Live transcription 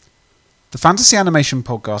The Fantasy Animation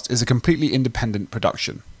Podcast is a completely independent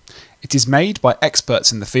production. It is made by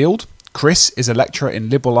experts in the field. Chris is a lecturer in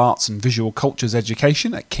liberal arts and visual cultures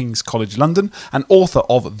education at King's College London and author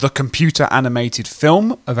of The Computer Animated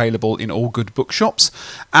Film, available in all good bookshops.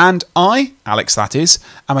 And I, Alex that is,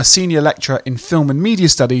 am a senior lecturer in film and media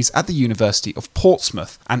studies at the University of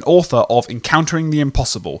Portsmouth and author of Encountering the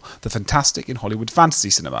Impossible, the fantastic in Hollywood fantasy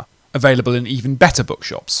cinema, available in even better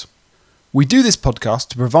bookshops. We do this podcast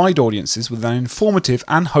to provide audiences with an informative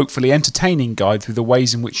and hopefully entertaining guide through the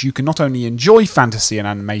ways in which you can not only enjoy fantasy and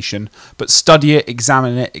animation, but study it,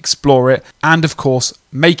 examine it, explore it, and of course,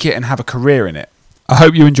 make it and have a career in it. I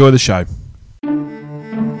hope you enjoy the show.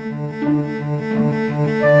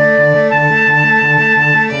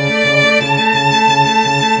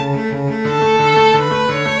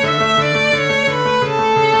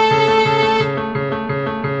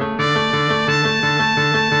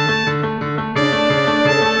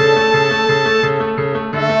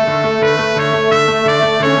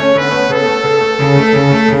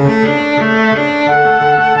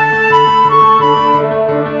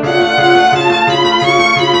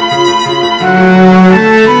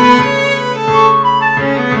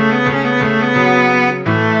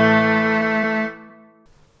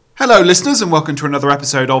 Hello listeners and welcome to another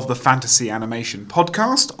episode of the Fantasy Animation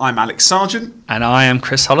Podcast. I'm Alex Sargent. And I am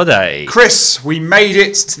Chris Holliday. Chris, we made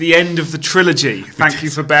it to the end of the trilogy. Thank you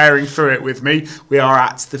for bearing through it with me. We are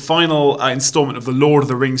at the final instalment of the Lord of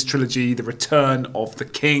the Rings trilogy, The Return of the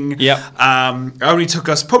King. Yep. It only took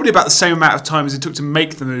us probably about the same amount of time as it took to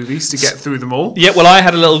make the movies to get through them all. Yeah, well I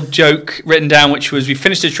had a little joke written down which was we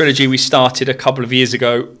finished a trilogy we started a couple of years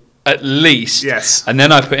ago. At least. Yes. And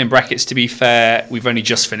then I put in brackets, to be fair, we've only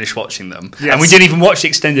just finished watching them. Yes. And we didn't even watch the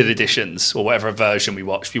extended editions or whatever version we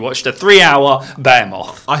watched. We watched a 3-hour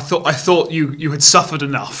Behemoth. I thought you had suffered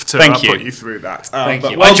enough to put you through that. Thank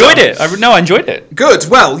you. Well I enjoyed done. I enjoyed it. Good.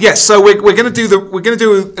 Well, yes. So we're going to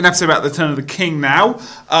do an episode about the Return of the King now.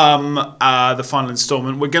 The final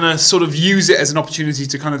instalment. We're going to sort of use it as an opportunity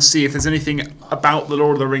to kind of see if there's anything about the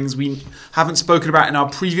Lord of the Rings we haven't spoken about in our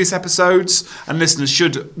previous episodes, and listeners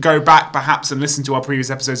should go back perhaps and listen to our previous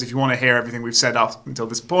episodes if you want to hear everything we've said up until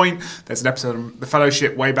this point. There's an episode on The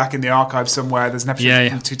Fellowship way back in the archive somewhere. There's an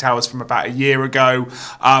episode from Two Towers from about a year ago,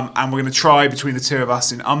 and we're going to try between the two of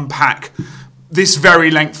us and unpack this very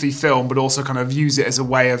lengthy film, but also kind of use it as a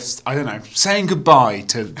way of, I don't know, saying goodbye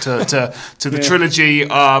to the trilogy,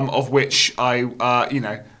 of which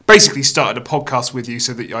I, basically started a podcast with you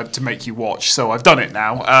so that to make you watch. So I've done it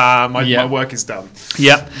now. My work is done.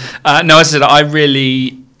 Yeah. No, as I said,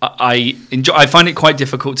 I find it quite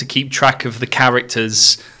difficult to keep track of the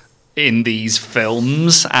characters in these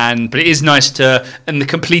films, but it is nice to, and the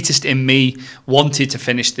completist in me wanted to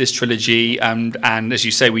finish this trilogy, and as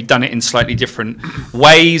you say, we've done it in slightly different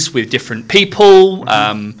ways with different people,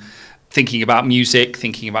 thinking about music,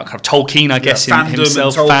 thinking about kind of Tolkien, I guess, in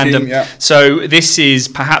himself, fandom. Yeah. So this is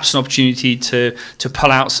perhaps an opportunity to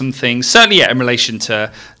pull out some things, certainly in relation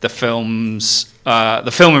to the films.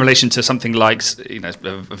 The film in relation to something like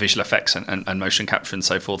visual effects and motion capture and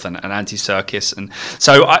so forth, and anti-circus, and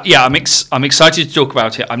so I'm excited to talk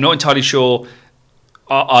about it. I'm not entirely sure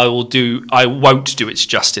I won't do its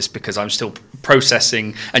justice because I'm still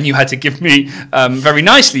processing, and you had to give me very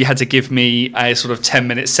nicely. You had to give me a sort of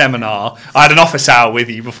 10-minute seminar. I had an office hour with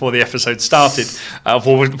you before the episode started,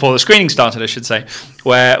 before the screening started, I should say,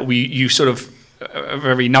 where you sort of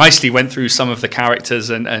very nicely went through some of the characters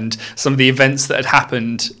and some of the events that had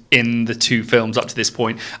happened in the two films up to this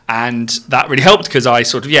point, and that really helped because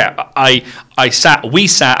we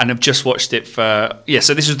sat and have just watched it for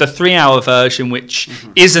so this is the 3-hour version, which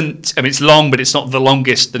isn't, I mean, it's long, but it's not the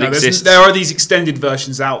longest that exists. There are these extended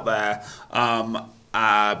versions out there,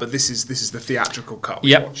 but this is the theatrical cut.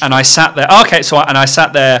 Yep. And I sat there. I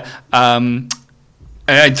sat there.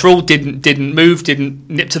 Enthralled, didn't move, didn't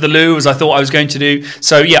nip to the loo as I thought I was going to do.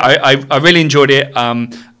 So I really enjoyed it.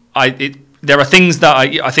 There are things that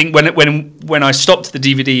I think when I stopped the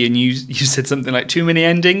DVD and you said something like too many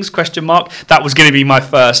endings ? That was going to be my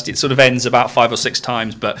first. It sort of ends about 5 or 6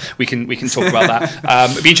 times, but we can talk about that.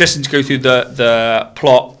 It'd be interesting to go through the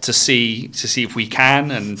plot to see if we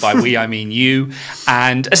can, and by we I mean you.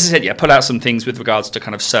 And as I said, put out some things with regards to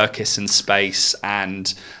kind of circus and space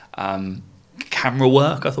and camera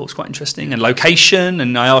work. I thought was quite interesting, and location.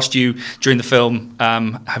 And I asked you during the film,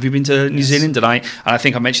 have you been to New Zealand? And I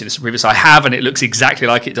think I mentioned this previous. I have, and it looks exactly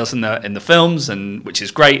like it does in the films, and which is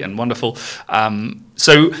great and wonderful.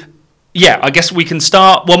 So I guess we can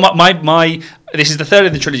start. Well, my this is the third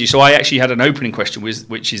of the trilogy, so I actually had an opening question,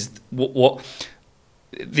 which is what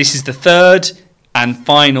this is the third and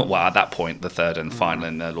final. Well, at that point, the third and final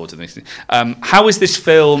in Lord of the Rings. How is this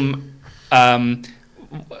film?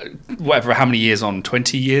 Whatever, how many years on?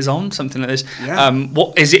 20 years on, something like this. Yeah.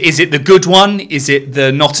 What is it? Is it the good one? Is it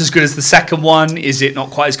the not as good as the second one? Is it not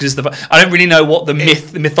quite as good as the? I don't really know what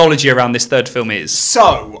the mythology around this third film is.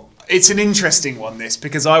 So it's an interesting one, this,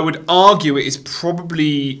 because I would argue it is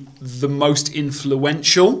probably the most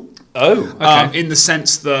influential. Oh, okay. In the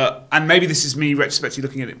sense that, and maybe this is me retrospectively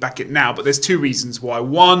looking at it back at now, but there's two reasons why.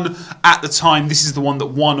 One, at the time, this is the one that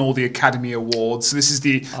won all the Academy Awards. So this is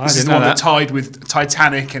the one that tied with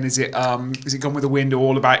Titanic and is it Gone with the Wind or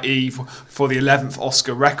All About Eve for the 11th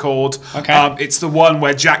Oscar record. Okay. It's the one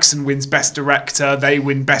where Jackson wins Best Director, they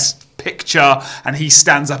win Best Picture, and he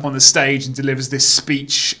stands up on the stage and delivers this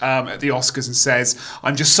speech at the Oscars and says,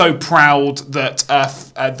 "I'm just so proud that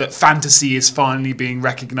that fantasy is finally being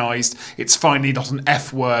recognised. It's finally not an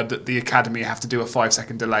F word that the Academy have to do a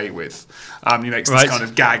 5-second delay with." He makes this kind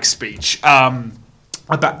of gag speech. So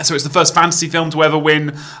it's the first fantasy film to ever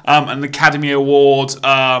win an Academy Award.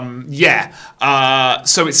 So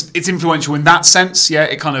it's influential in that sense. Yeah,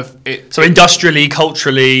 So industrially,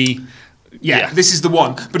 culturally. Yeah, this is the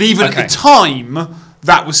one. But even at the time,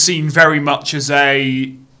 that was seen very much as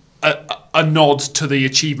a nod to the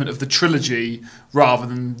achievement of the trilogy rather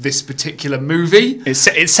than this particular movie. It's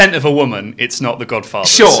Scent of a Woman. It's not The Godfather.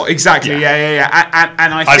 Sure, exactly. Yeah.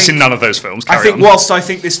 And I've seen none of those films. Whilst I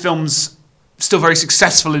think this film's still very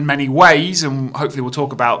successful in many ways, and hopefully we'll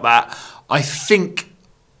talk about that, I think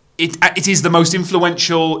it is the most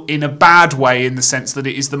influential in a bad way, in the sense that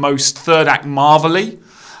it is the most third act Marvel-y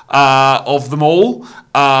of them all.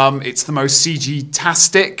 It's the most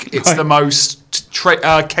CG-tastic. It's the most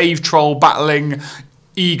cave troll battling,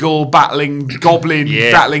 eagle battling, goblin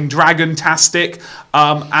battling, dragon-tastic.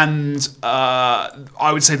 And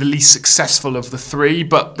I would say the least successful of the three,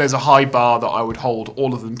 but there's a high bar that I would hold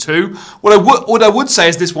all of them to. What I would say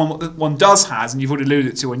is this one does has, and you've already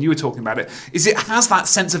alluded to when you were talking about it, is it has that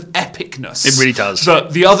sense of epicness. It really does.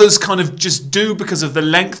 That the others kind of just do because of the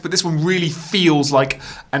length, but this one really feels like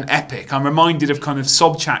an epic. I'm reminded of kind of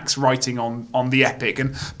Sobchak's writing on the epic,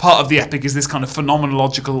 and part of the epic is this kind of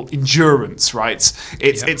phenomenological endurance, right?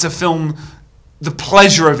 It's a film. The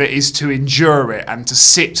pleasure of it is to endure it and to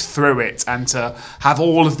sit through it and to have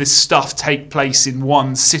all of this stuff take place in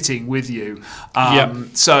one sitting with you.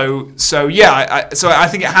 So I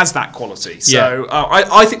think it has that quality. So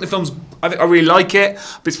I think the film's. I really like it,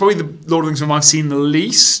 but it's probably the Lord of the Rings film I've seen the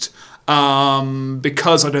least.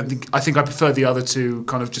 Because I think I prefer the other two,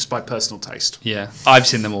 kind of just by personal taste. Yeah, I've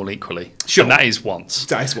seen them all equally. Sure, and that is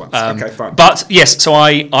once. Okay, fine. But yes, so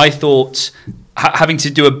I thought having to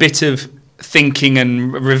do a bit of thinking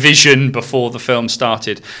and revision before the film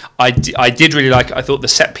started, I did really like it. I thought the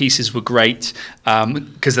set pieces were great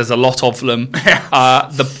because there's a lot of them.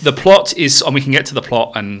 The plot is, and we can get to the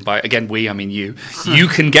plot, and by again we, I mean you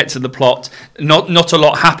can get to the plot. Not a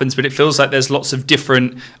lot happens, but it feels like there's lots of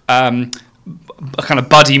different kind of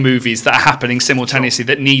buddy movies that are happening simultaneously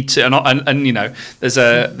that need to, and you know, there's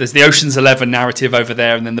the Ocean's 11 narrative over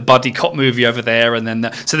there, and then the buddy cop movie over there, and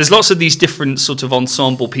then so there's lots of these different sort of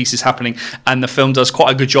ensemble pieces happening, and the film does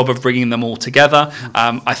quite a good job of bringing them all together.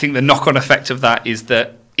 I think the knock-on effect of that is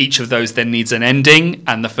that each of those then needs an ending,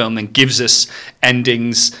 and the film then gives us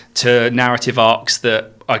endings to narrative arcs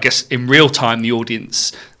that I guess in real time the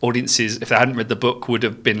audiences, if they hadn't read the book, would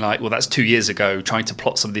have been like, well, that's 2 years ago, trying to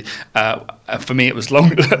plot something. For me, it was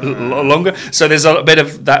longer. So there's a bit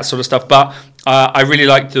of that sort of stuff. But I really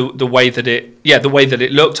liked the way that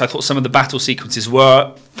it looked. I thought some of the battle sequences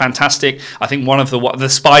were fantastic. I think one of the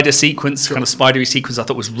spider sequence, kind of spidery sequence, I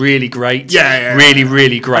thought was really great.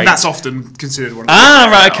 Really great. And that's often considered one of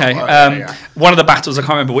the one of the battles, I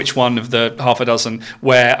can't remember which one of the half a dozen,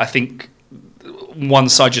 where I think one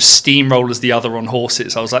side just steamrollers the other on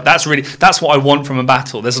horses. I was like, that's what I want from a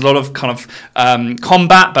battle. There's a lot of kind of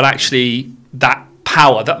combat, but actually that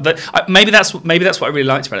power. Maybe that's what I really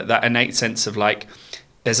liked about it. That innate sense of like,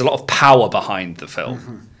 there's a lot of power behind the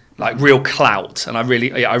film, like real clout, and I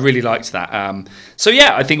really liked that. I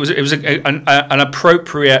think it was an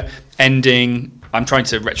appropriate ending. I'm trying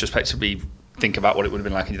to retrospectively think about what it would have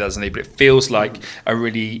been like in 2008, but it feels like a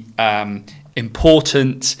really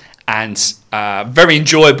important and very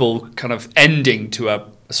enjoyable kind of ending to a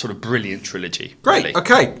sort of brilliant trilogy. Great. Really.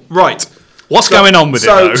 Okay. Right. What's going on with it,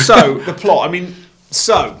 though? So the plot. I mean,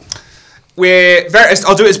 I'll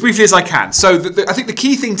do it as briefly as I can. So I think the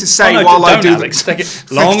key thing to say while I do Alex, take it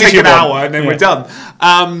long as an hour and then we're done.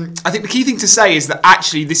 I think the key thing to say is that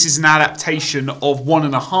actually this is an adaptation of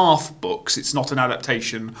 1.5 books. It's not an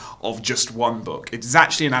adaptation of just one book. It is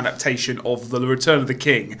actually an adaptation of The Return of the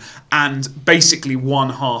King and basically one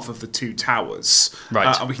half of The Two Towers.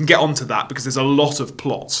 Right. And we can get onto that because there's a lot of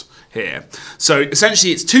plot here. So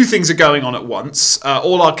essentially it's two things are going on at once.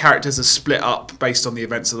 All our characters are split up based on the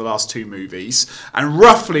events of the last two movies, and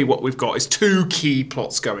roughly what we've got is two key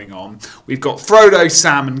plots going on. We've got Frodo,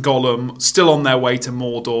 Sam and Gollum still on their way to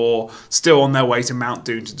Mordor, still on their way to Mount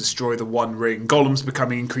Doom to destroy the One Ring. Gollum's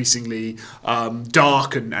becoming increasingly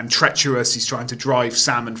dark and treacherous. He's trying to drive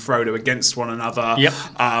Sam and Frodo against one another. Yep.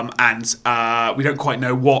 And we don't quite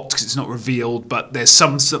know what because it's not revealed, but there's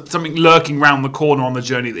something lurking round the corner on the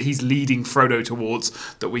journey that he's leading Frodo towards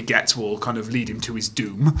that we get will kind of lead him to his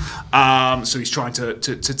doom. So he's trying to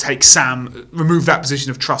take Sam, remove that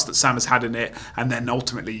position of trust that Sam has had in it, and then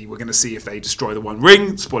ultimately we're going to see if they destroy the One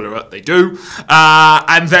Ring. Spoiler alert, they do.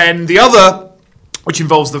 And then the other, which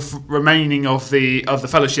involves the remaining of the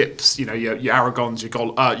fellowships, you know, your Aragorns,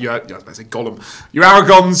 Gollum, your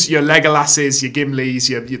Aragorns, your Legolasses, your Gimlis,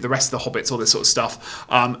 your the rest of the hobbits, all this sort of stuff,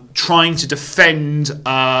 trying to defend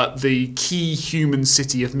the key human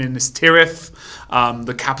city of Minas Tirith,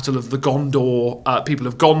 the capital of the Gondor, people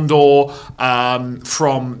of Gondor,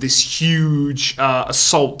 from this huge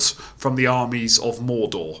assault from the armies of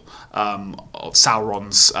Mordor, of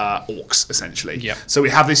Sauron's orcs, essentially. Yep. So we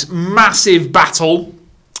have this massive battle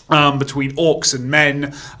between orcs and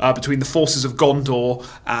men, between the forces of Gondor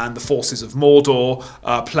and the forces of Mordor,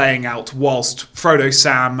 playing out whilst Frodo,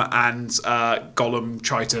 Sam, and Gollum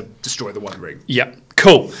try to destroy the One Ring. Yeah,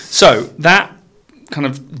 cool. So that kind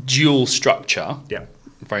of dual structure. Yeah.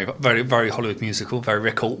 Very, very, very Hollywood musical, very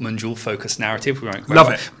Rick Altman dual-focused narrative. We won't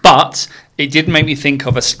Love it. But it did make me think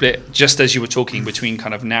of a split, just as you were talking, between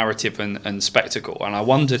kind of narrative and spectacle. And I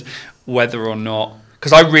wondered whether or not,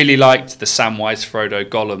 because I really liked the Samwise Frodo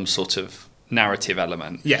Gollum sort of narrative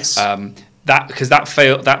element. Yes.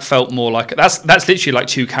 That felt more like that's literally like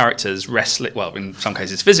two characters wrestling. Well, in some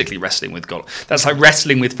cases, physically wrestling with Gollum. That's like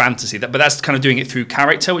wrestling with fantasy. But that's kind of doing it through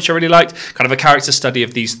character, which I really liked. Kind of a character study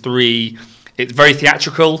of these three. It's very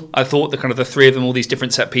theatrical. I thought the three of them, all these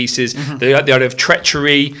different set pieces. Mm-hmm. The idea of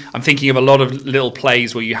treachery. I'm thinking of a lot of little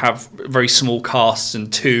plays where you have very small casts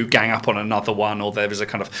and two gang up on another one, or there is a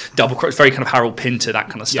kind of double cross, very kind of Harold Pinter, that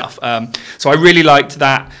kind of stuff. Yeah. So I really liked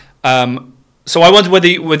that. So I wonder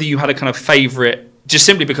whether you had a kind of favourite, just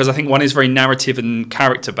simply because I think one is very narrative and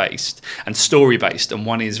character based and story based, and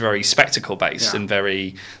one is very spectacle based and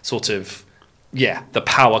very sort of. Yeah, the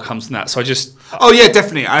power comes from that. So I just... Oh, yeah,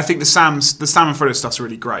 definitely. I think the Sam and Frodo stuff's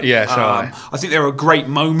really great. Yeah, so I think there are great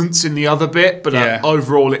moments in the other bit, but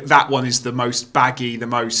overall, that one is the most baggy, the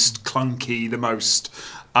most clunky, the most...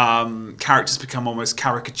 characters become almost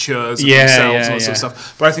caricatures of themselves and all sort of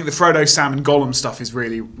stuff. But I think the Frodo, Sam, and Gollum stuff is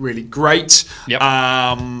really, really great. Yep.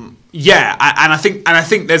 And I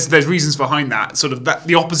think there's reasons behind that. Sort of that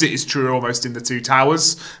the opposite is true almost in the Two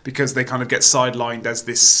Towers, because they kind of get sidelined as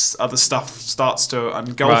this other stuff starts to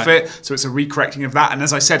engulf it. So it's a recorrecting of that. And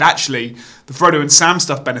as I said, actually, the Frodo and Sam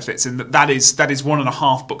stuff benefits in that is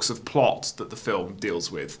 1.5 books of plot that the film deals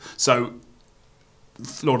with. So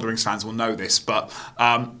Lord of the Rings fans will know this, but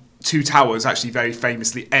Two Towers actually very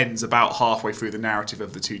famously ends about halfway through the narrative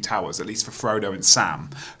of the Two Towers, at least for Frodo and Sam.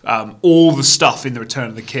 All the stuff in The Return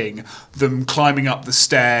of the King, them climbing up the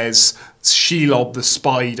stairs, Shelob the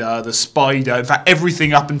spider, in fact,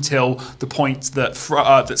 everything up until the point that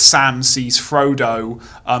that Sam sees Frodo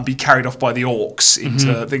be carried off by the orcs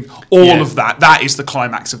into of that is the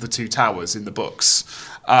climax of the Two Towers in the books.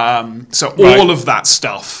 So all of that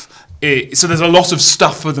stuff. So there's a lot of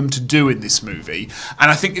stuff for them to do in this movie, and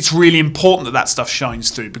I think it's really important that stuff shines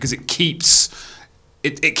through because it keeps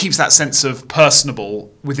that sense of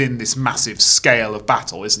personable within this massive scale of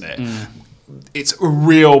battle, isn't it? It's a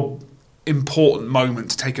real important moment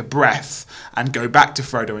to take a breath and go back to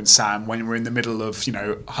Frodo and Sam when we're in the middle of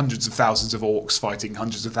hundreds of thousands of orcs fighting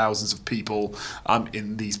hundreds of thousands of people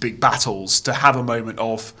in these big battles, to have a moment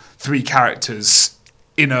of three characters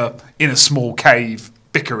in a small cave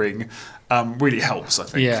bickering really helps, I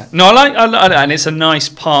think. Yeah, no, I like, and it's a nice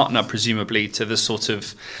partner, presumably, to the sort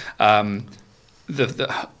of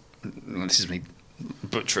this is me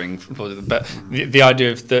butchering, but the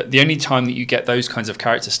idea of the only time that you get those kinds of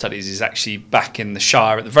character studies is actually back in the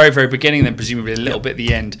Shire at the very, very beginning, then presumably a little bit at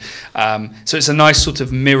the end. So it's a nice sort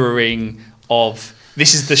of mirroring of.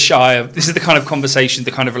 This is the Shire. This is the kind of conversation,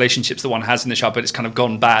 the kind of relationships that one has in the Shire, but it's kind of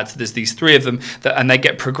gone bad. So there's these three of them, and they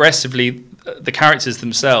get progressively the characters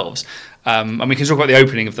themselves. And we can talk about the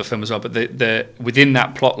opening of the film as well. But the within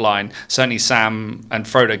that plot line, certainly Sam and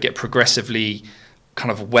Frodo get progressively kind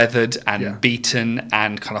of weathered and beaten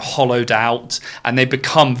and kind of hollowed out, and they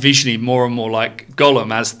become visually more and more like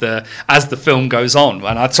Gollum as the film goes on.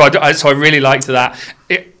 And so I really liked that.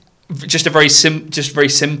 Just very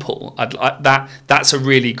simple. Was a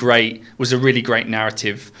really great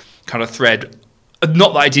narrative kind of thread.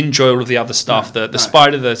 Not that I didn't enjoy all of the other stuff. The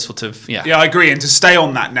spider, the sort of Yeah, I agree. And to stay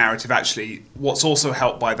on that narrative, actually, what's also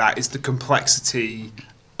helped by that is the complexity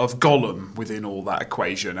of Gollum within all that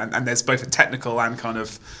equation, and there's both a technical and kind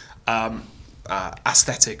of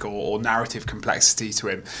aesthetic or narrative complexity to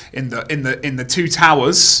him. In the Two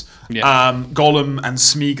Towers, Gollum and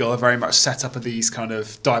Smeagol are very much set up as these kind of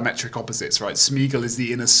diametric opposites, right? Smeagol is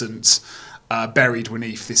the innocent, buried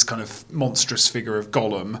beneath this kind of monstrous figure of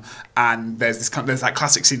Gollum, and there's that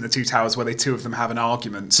classic scene in the Two Towers where the two of them have an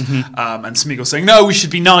argument, and Smeagol's saying no, we should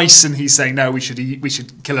be nice, and he's saying no, we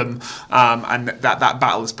should kill him, and that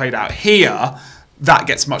battle is played out. Here, that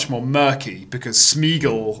gets much more murky because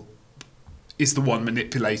Smeagol is the one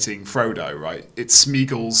manipulating Frodo, right? It's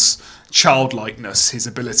Smeagol's childlikeness, his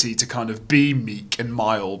ability to kind of be meek and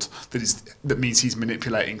mild, that means he's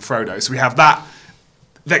manipulating Frodo. So we have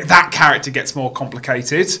that character gets more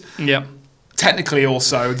complicated. Yeah. Technically,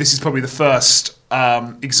 also, this is probably the first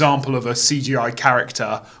example of a CGI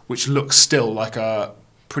character which looks still like a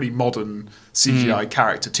pretty modern CGI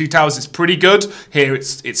character. Two Towers is pretty good. Here,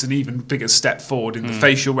 it's an even bigger step forward in the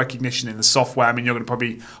facial recognition, in the software. I mean, you're going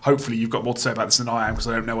to hopefully, you've got more to say about this than I am because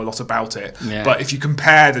I don't know a lot about it. Yeah. But if you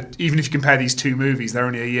compare these two movies, they're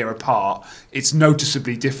only a year apart. It's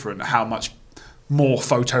noticeably different how much more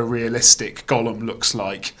photorealistic Gollum looks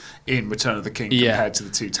like in Return of the King compared to the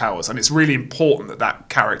Two Towers, and it's really important that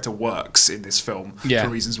character works in this film for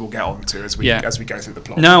reasons we'll get on to as we go through the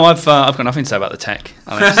plot. No, I've got nothing to say about the tech.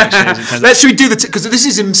 Let's redo the because this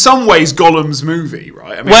is in some ways Gollum's movie,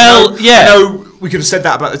 right? I mean, I know we could have said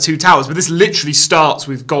that about the Two Towers, but this literally starts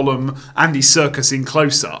with Gollum, Andy Serkis in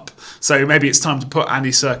close up. So maybe it's time to put Andy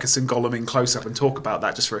Serkis and Gollum in close up and talk about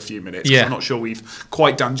that just for a few minutes. Yeah. I'm not sure we've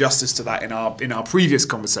quite done justice to that in our previous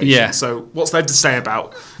conversation. Yeah. So what's there to say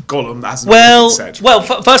about Gollum that hasn't been said? Well,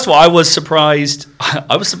 first of all, I was surprised.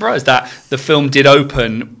 I was surprised that the film did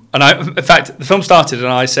open. And in fact, the film started and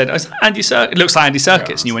I said, Andy Serkis. It looks like Andy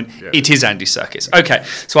Serkis. And you went, it is Andy Serkis. Okay.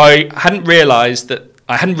 So I hadn't realised that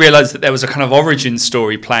there was a kind of origin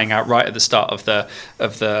story playing out right at the start of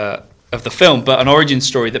the film, but an origin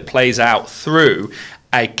story that plays out through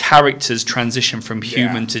a character's transition from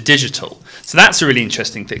human to digital. So that's a really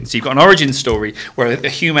interesting thing. So you've got an origin story where a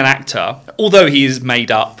human actor, although he is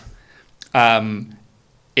made up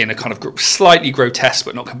in a kind of slightly grotesque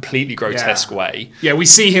but not completely grotesque way. Yeah, we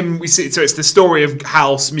see so it's the story of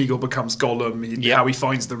how Smeagol becomes Gollum, how he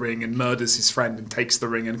finds the ring and murders his friend and takes the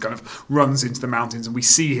ring and kind of runs into the mountains, and we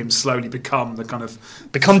see him slowly become digital.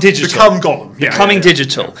 Become Gollum. Becoming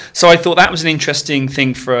digital. So I thought that was an interesting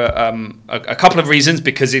thing for a couple of reasons,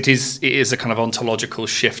 because it is a kind of ontological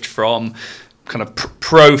shift from kind of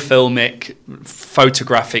pro-filmic,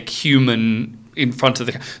 photographic, human in front of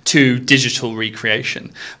to digital recreation.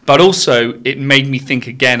 But also it made me think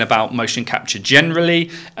again about motion capture generally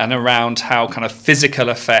and around how kind of physical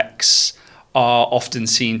effects are often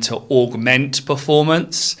seen to augment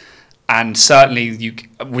performance. And certainly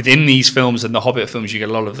within these films and the Hobbit films, you get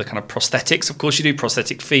a lot of the kind of prosthetics. Of course you do,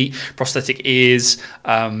 prosthetic feet, prosthetic ears,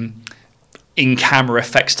 in-camera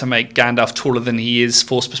effects to make Gandalf taller than he is,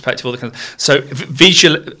 force perspective, all the kind of... So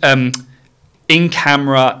visual...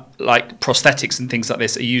 in-camera like prosthetics and things like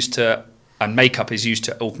this are used to, and makeup is used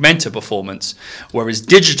to augment a performance, whereas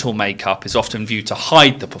digital makeup is often viewed to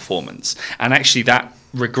hide the performance. And actually that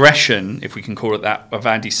regression, if we can call it that, of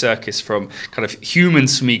Andy Serkis from kind of human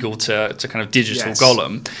Smeagol to kind of digital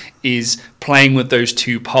Gollum is playing with those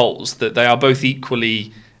two poles, that they are both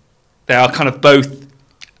kind of both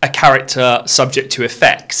a character subject to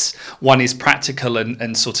effects. One is practical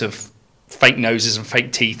and sort of fake noses and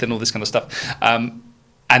fake teeth and all this kind of stuff,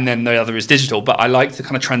 and then the other is digital. But I like the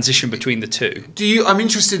kind of transition between the two. I'm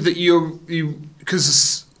interested that you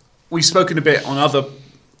because we've spoken a bit on other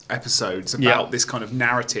episodes about this kind of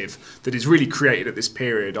narrative that is really created at this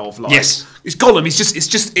period of like it's Gollum.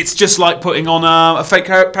 It's just like putting on a fake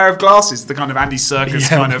pair of glasses. The kind of Andy Serkis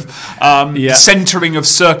kind of centering of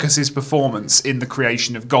Serkis's performance in the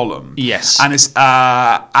creation of Gollum. Yes, and it's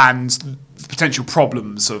and potential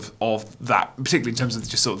problems of that, particularly in terms of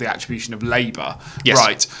just sort of the attribution of labour,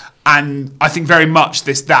 right? And I think very much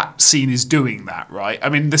that scene is doing that, right? I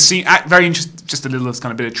mean, the scene, very interesting, just a little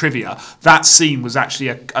kind of bit of trivia, that scene was actually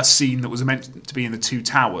a scene that was meant to be in the Two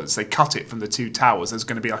Towers. They cut it from the Two Towers. There's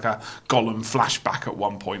going to be like a Gollum flashback at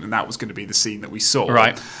one point, and that was going to be the scene that we saw.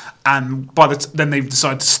 Right. And then they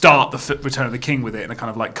decided to start the Return of the King with it in a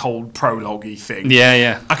kind of like cold prologue-y thing.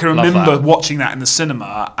 Yeah. I can remember watching that in the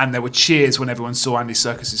cinema, and there were cheers when everyone saw Andy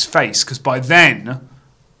Serkis's face, because by then...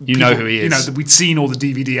 You know who he is. We'd seen all the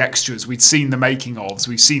DVD extras, we'd seen the making ofs,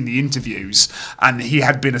 we've seen the interviews, and he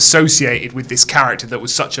had been associated with this character that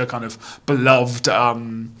was such a kind of beloved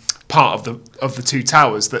part of the Two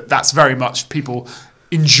Towers that's very much people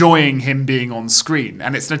enjoying him being on screen.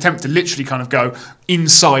 And it's an attempt to literally kind of go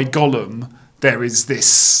inside Gollum. There is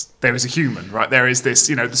a human, right? There is this,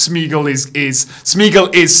 the Smeagol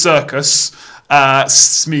is Circus.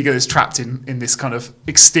 Smeagol is trapped in this kind of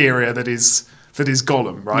exterior that is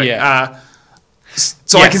Gollum, right? Yeah.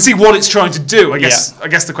 So I can see what it's trying to do. I guess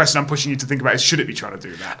the question I'm pushing you to think about is, should it be trying to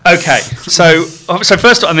do that? Okay, so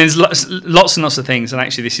first of all, I mean, there's lots and lots of things, and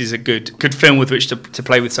actually this is a good film with which to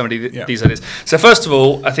play with somebody these ideas. So first of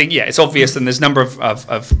all, I think it's obvious, and there's a number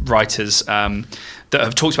of writers that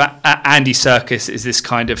have talked about Andy Serkis is this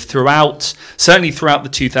kind of certainly throughout the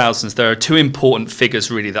 2000s, there are two important figures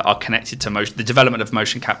really that are connected to the development of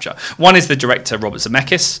motion capture. One is the director Robert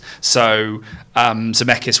Zemeckis. So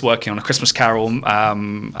Zemeckis working on A Christmas Carol,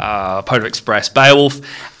 Polar Express, Beowulf,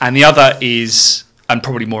 and the other is, and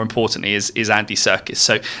probably more importantly, is Andy Serkis.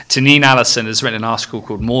 So Tanine Allison has written an article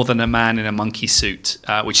called More Than a Man in a Monkey Suit,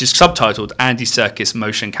 which is subtitled Andy Serkis,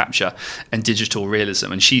 Motion Capture and Digital Realism.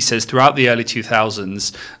 And she says throughout the early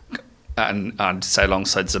 2000s, and I'd say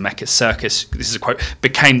alongside Zemeckis, Serkis, this is a quote,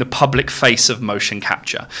 became the public face of motion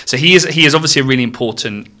capture. So he is obviously a really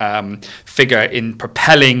important figure in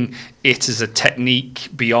propelling it as a technique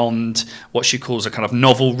beyond what she calls a kind of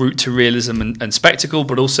novel route to realism and spectacle,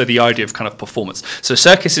 but also the idea of kind of performance. So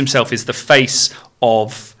Serkis himself is the face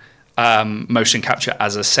of motion capture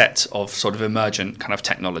as a set of sort of emergent kind of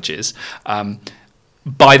technologies.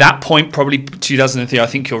 By that point, probably 2003, I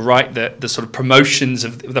think you're right that the sort of promotion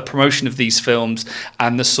of these films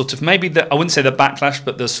and the sort of I wouldn't say the backlash,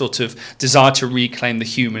 but the sort of desire to reclaim the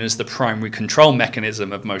human as the primary control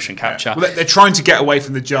mechanism of motion capture. Well, they're trying to get away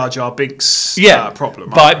from the Jar Jar Binks problem.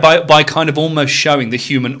 By kind of almost showing the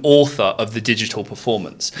human author of the digital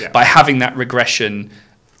performance, by having that regression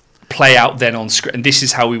play out then on screen, and this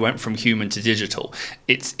is how we went from human to digital.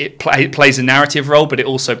 It plays a narrative role, but it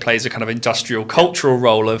also plays a kind of industrial cultural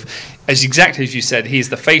role of, exactly as you said, he's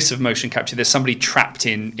the face of motion capture. There's somebody trapped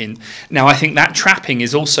in. Now I think that trapping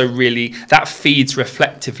is also really, that feeds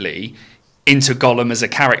reflectively into Gollum as a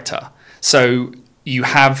character. So you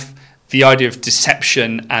have the idea of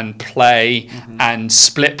deception and play and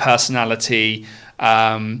split personality.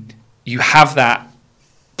 You have that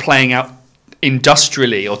playing out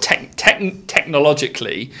industrially or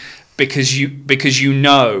technologically, because you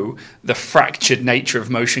know the fractured nature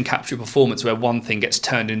of motion capture performance, where one thing gets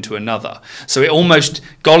turned into another. So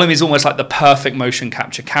Gollum is almost like the perfect motion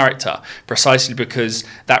capture character, precisely because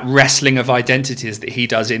that wrestling of identities that he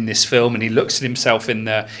does in this film, and he looks at himself in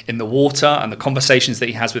the water and the conversations that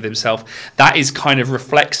he has with himself, that is kind of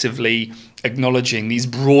reflexively acknowledging these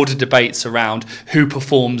broader debates around who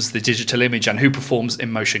performs the digital image and who performs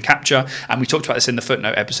in motion capture. And we talked about this in the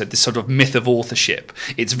Footnote episode, this sort of myth of authorship.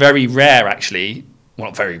 It's very rare, actually. Well,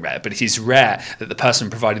 not very rare, but it is rare that the person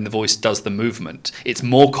providing the voice does the movement. It's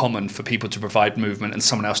more common for people to provide movement and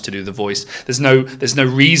someone else to do the voice. There's no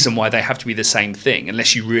reason why they have to be the same thing,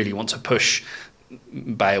 unless you really want to push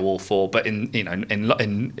Beowulf, but in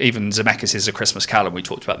even Zemeckis' A Christmas Carol, we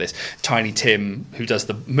talked about this. Tiny Tim, who does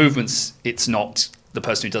the movements, it's not the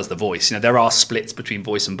person who does the voice. There are splits between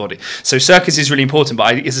voice and body. So Serkis is really important,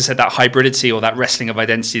 but as I said, that hybridity or that wrestling of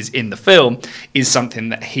identities in the film is something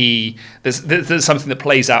that there's something that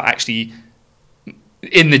plays out actually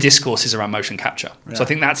in the discourses around motion capture. Yeah. So I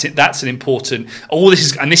think that's it. That's an important.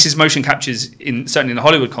 This is motion captures certainly in the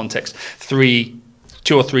Hollywood context.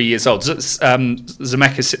 2 or 3 years old. Serkis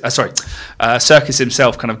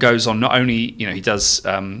himself kind of goes on. Not only he does.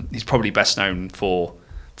 He's probably best known for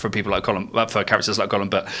people like Gollum, for characters like Gollum,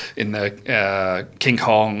 but in the King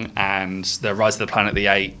Kong and the Rise of the Planet of the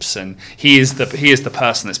Apes, and he is the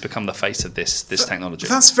person that's become the face of this technology.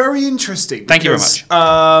 That's very interesting. Thank you very much.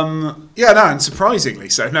 And surprisingly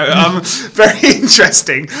so. Very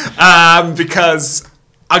interesting because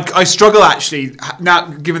I struggle actually now,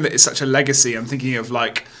 given that it's such a legacy. I'm thinking of all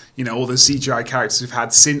the CGI characters we've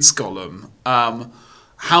had since Gollum.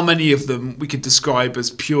 How many of them we could describe as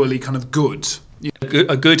purely kind of good?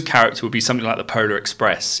 A good character would be something like the Polar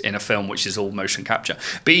Express in a film which is all motion capture.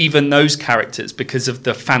 But even those characters, because of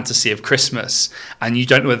the fantasy of Christmas, and you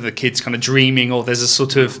don't know whether the kid's kind of dreaming or there's a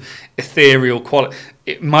sort of ethereal quality,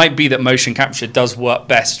 it might be that motion capture does work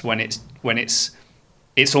best when it's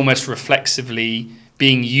almost reflexively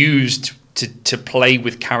being used to play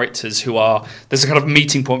with characters who are, there's a kind of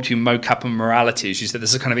meeting point between mocap and morality, as you said.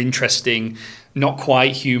 There's a kind of interesting, not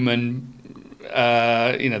quite human,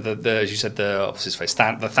 as you said, what's his face, the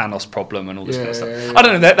Thanos problem and all this kind of stuff. Yeah. I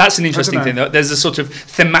don't know. That's an interesting thing. There's a sort of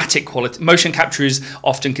thematic quality. Motion capture is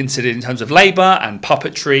often considered in terms of labour and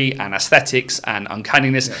puppetry and aesthetics and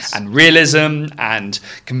uncanniness and realism and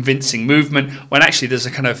convincing movement. When actually there's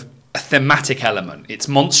a kind of a thematic element. It's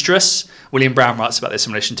monstrous. William Brown writes about this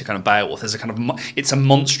in relation to kind of Beowulf. There's a kind of it's a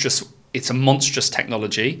monstrous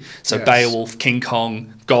technology. So Beowulf, King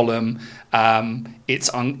Kong, Gollum. It's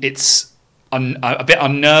a bit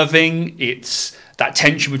unnerving. It's that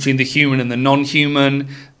tension between the human and the non-human.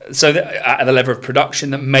 So that at the level of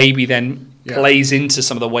production, that maybe then plays into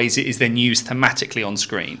some of the ways it is then used thematically on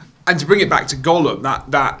screen. And to bring it back to Gollum,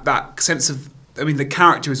 that sense of, I mean, the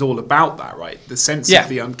character is all about that, right? The sense of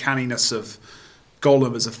the uncanniness of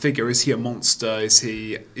Gollum as a figure. Is he a monster? Is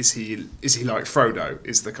he like Frodo?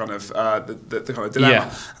 Is the kind of the kind of dilemma.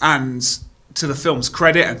 Yeah. And to the film's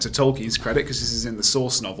credit and to Tolkien's credit, because this is in the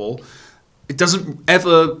source novel, it doesn't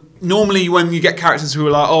ever. Normally, when you get characters who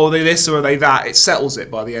are like, "Oh, are they this or are they that?" it settles it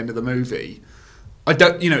by the end of the movie. I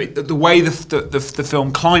don't, the way the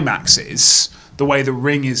film climaxes, the way the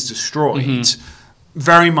ring is destroyed. Mm-hmm.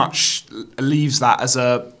 Very much leaves that as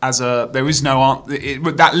a there is no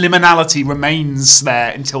that liminality remains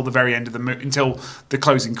there until the very end of until the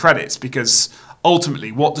closing credits, because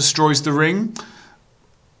ultimately what destroys the ring,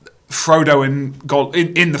 Frodo and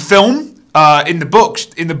Gollum in the film. In the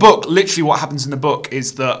book, literally what happens in the book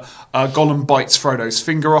is that Gollum bites Frodo's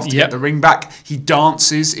finger off to get the ring back. He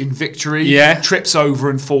dances in victory, trips over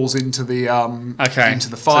and falls into the fire.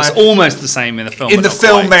 So it's almost the same in the film. In the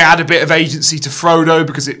film, they add a bit of agency to Frodo,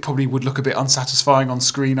 because it probably would look a bit unsatisfying on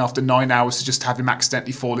screen after 9 hours to just have him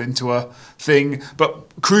accidentally fall into a thing. But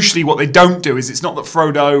crucially, what they don't do is, it's not that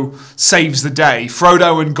Frodo saves the day.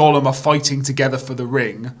 Frodo and Gollum are fighting together for the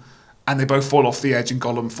ring, and they both fall off the edge, and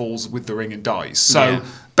Gollum falls with the ring and dies. So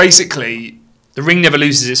basically, the ring never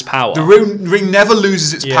loses its power. The ring never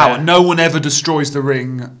loses its power. No one ever destroys the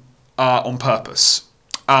ring on purpose.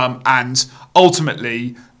 And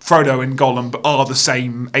ultimately, Frodo and Gollum are the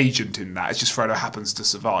same agent in that. It's just Frodo happens to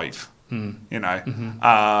survive. So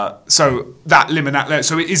that liminality.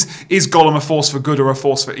 So is Gollum a force for good or a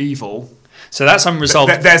force for evil? So that's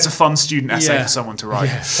unresolved. There's a fun student essay for someone to write.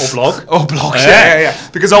 Or blog. Yeah.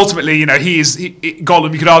 Because ultimately,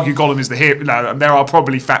 Gollum, you could argue Gollum is the hero. No, there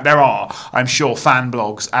are, I'm sure, fan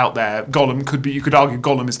blogs out there. You could argue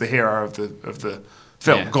Gollum is the hero of the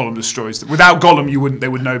film. Yeah. Gollum destroys without Gollum,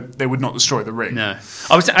 they would not destroy the ring. No.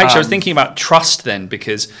 I was thinking about trust then,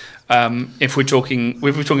 because if we're talking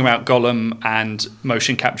about Gollum and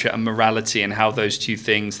motion capture and morality, and how those two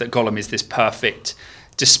things, that Gollum is this perfect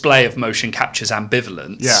display of motion capture's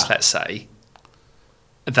ambivalence, let's say,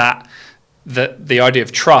 that the idea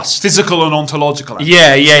of trust, physical and ontological.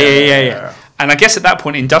 Yeah. And I guess at that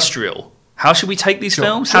point, industrial. How should we take these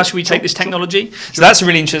films? How should we take this technology? So that's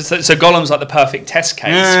really interesting. So Gollum's like the perfect test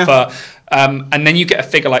case for. And then you get a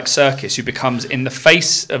figure like Serkis, who becomes becoming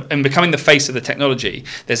the face of the technology.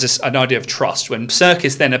 There's an idea of trust. When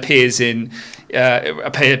Serkis then appears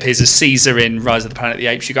as Caesar in Rise of the Planet of the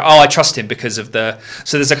Apes, you go, oh, I trust him because of the.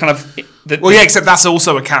 So there's a kind of. Except that's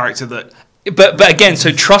also a character that. But again,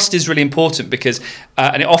 so trust is really important, because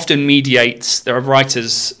and it often mediates. There are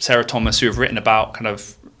writers, Sarah Thomas, who have written about kind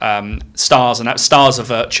of. Stars, and stars are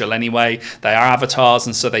virtual anyway. They are avatars,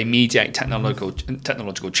 and so they mediate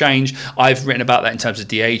technological change. I've written about that in terms of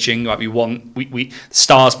de-aging. Like we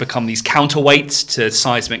stars become these counterweights to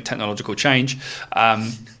seismic technological change.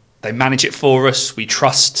 They manage it for us. We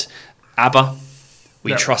trust ABBA.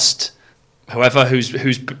 We trust whoever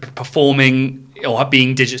who's performing or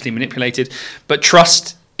being digitally manipulated. But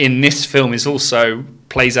trust in this film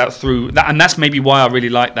plays out through that, and that's maybe why I really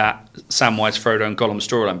like that Samwise, Frodo, and Gollum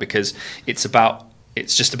storyline, because it's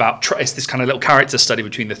this kind of little character study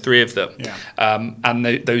between the three of them, and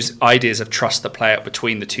those ideas of trust that play out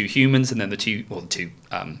between the two humans and then the two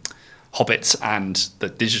hobbits and the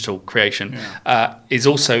digital creation is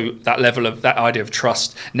also that level of that idea of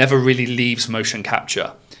trust never really leaves motion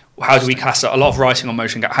capture. How do we classify a lot of writing on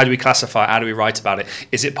motion? How do we classify it? How do we write about it?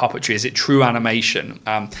 Is it puppetry? Is it true animation?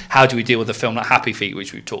 How do we deal with a film like Happy Feet,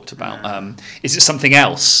 which we've talked about? Is it something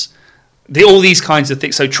else? all these kinds of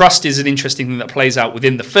things. So trust is an interesting thing that plays out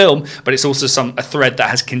within the film, but it's also a thread that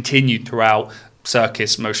has continued throughout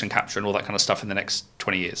circus, motion capture, and all that kind of stuff in the next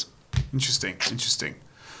 20 years. Interesting.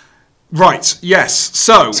 Right. Yes.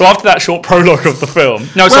 So after that short prologue of the film,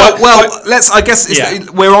 let's. I guess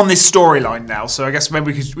we're on this storyline now. So I guess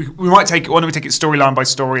maybe we might take it. Why don't we take it storyline by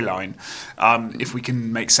storyline, if we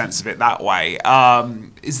can make sense of it that way?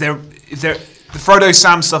 Is there the Frodo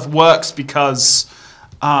Sam stuff works because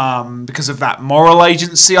of that moral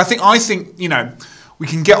agency? I think we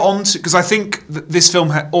can get on to, because I think that this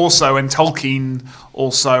film also, and Tolkien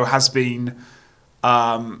also, has been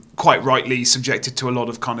quite rightly subjected to a lot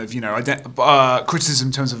of kind of criticism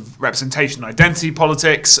in terms of representation and identity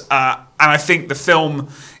politics, and I think the film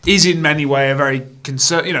is in many ways a very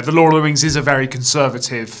The Lord of the Rings is a very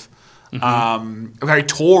conservative, a very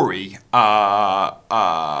Tory,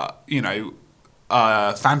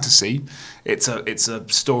 fantasy. It's a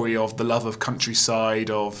story of the love of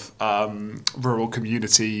countryside, of rural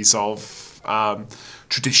communities, of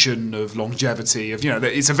tradition, of longevity, of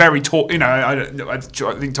it's a very I think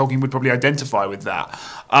Tolkien would probably identify with that.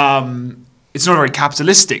 It's not a very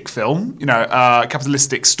capitalistic film,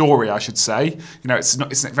 capitalistic story, I should say.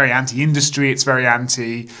 It's very anti-industry, it's very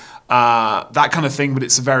anti that kind of thing, but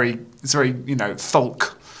it's very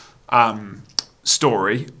folk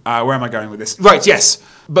story. Where am I going with this? Right, yes.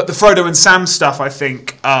 But the Frodo and Sam stuff, I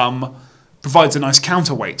think, provides a nice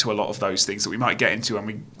counterweight to a lot of those things that we might get into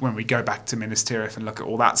when we go back to Minas Tirith and look at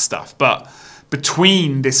all that stuff. But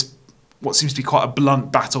between this, what seems to be quite a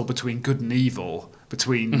blunt battle between good and evil,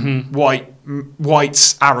 between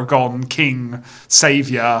white Aragon king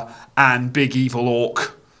saviour and big evil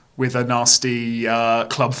orc with a nasty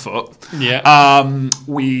clubfoot,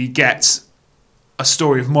 we get a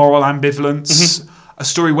story of moral ambivalence, a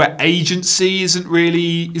story where agency is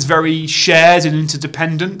very shared and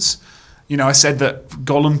interdependent. I said that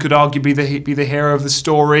Gollum could arguably be the hero of the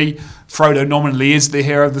story. Frodo nominally is the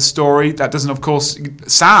hero of the story. That doesn't, of course,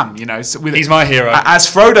 Sam. He's my hero. As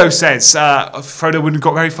Frodo says, Frodo wouldn't have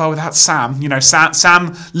got very far without Sam.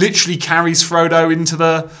 Sam literally carries Frodo into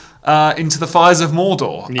the fires of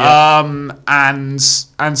Mordor. Yeah. And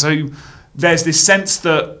so there's this sense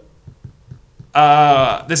that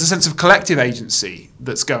there's a sense of collective agency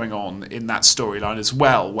that's going on in that storyline as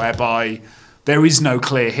well, whereby there is no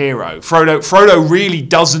clear hero. Frodo really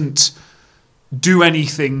doesn't do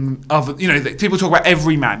anything other. People talk about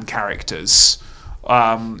everyman characters,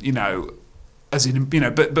 as in,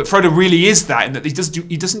 but Frodo really is that, in that he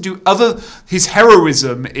doesn't do other. His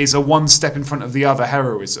heroism is a one step in front of the other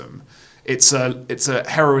heroism. It's a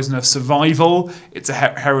heroism of survival. It's a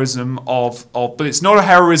heroism but it's not a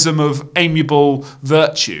heroism of amiable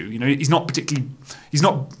virtue.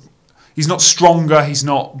 He's not stronger. He's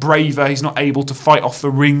not braver. He's not able to fight off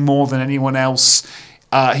the ring more than anyone else.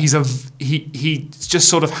 He just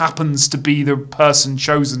sort of happens to be the person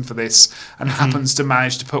chosen for this, and happens to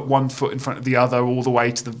manage to put one foot in front of the other all the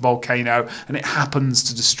way to the volcano, and it happens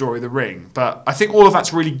to destroy the ring. But I think all of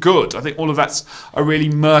that's really good. I think all of that's a really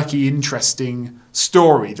murky, interesting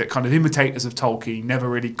story that kind of imitators of Tolkien never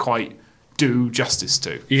really quite do justice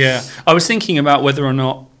to. Yeah, I was thinking about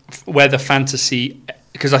whether fantasy,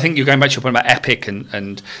 because I think you're going back to your point about epic,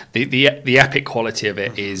 and the epic quality of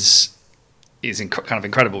it is kind of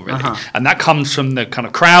incredible, really, and that comes from the kind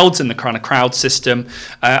of crowds and the kind of crowd system,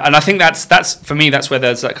 and I think that's for me, that's where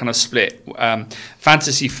there's that kind of split.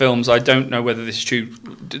 Fantasy films, I don't know whether this is true.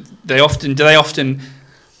 Do they often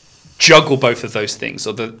juggle both of those things,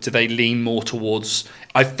 or do they lean more towards?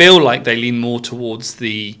 I feel like they lean more towards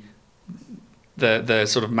the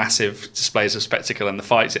sort of massive displays of spectacle and the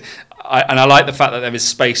fights. And I like the fact that there is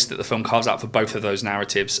space that the film carves out for both of those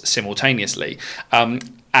narratives simultaneously. But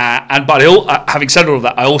having said all of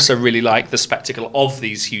that, I also really like the spectacle of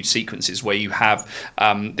these huge sequences where you have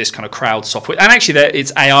this kind of crowd software, and actually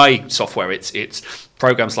it's AI software. It's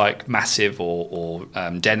programs like Massive or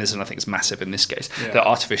Denizen, I think it's Massive in this case, that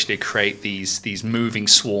artificially create these moving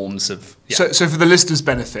swarms of. Yeah. So for the listeners'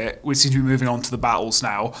 benefit, we seem to be moving on to the battles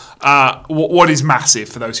now. What is Massive,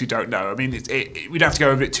 for those who don't know? I mean, we don't have to go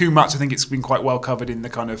over it too much. I think it's been quite well covered in the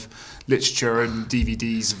kind of literature and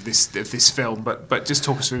DVDs of this film. But just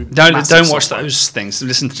talk us through. Don't watch those things.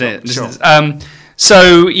 Listen to it. Sure.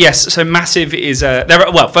 So Massive is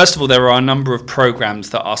first of all, there are a number of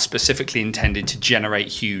programs that are specifically intended to generate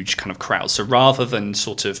huge kind of crowds. So rather than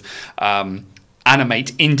sort of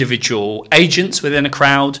animate individual agents within a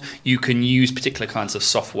crowd, you can use particular kinds of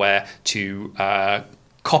software to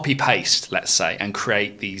copy paste, let's say, and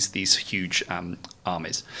create these huge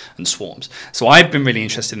armies and swarms. So I've been really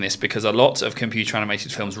interested in this because a lot of computer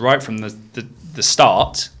animated films, right from the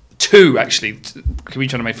start two, actually,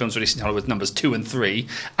 Community Animated Films released in Hollywood, numbers 2 and 3,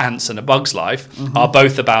 Ants and A Bug's Life, are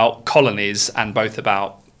both about colonies and both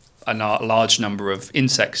about a large number of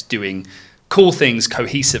insects doing cool things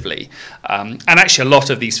cohesively. And actually, a lot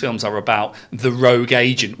of these films are about the rogue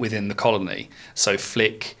agent within the colony. So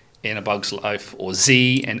Flick in A Bug's Life, or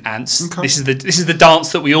Z in Ants. Okay. This is the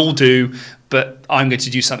dance that we all do, but I'm going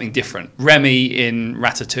to do something different. Remy in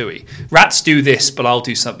Ratatouille. Rats do this, but I'll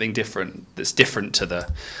do something different that's different to the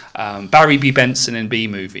Barry B. Benson in Bee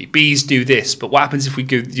Movie. Bees do this, but what happens if we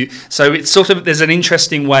go... So it's sort of... There's an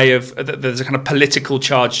interesting way of... There's a kind of political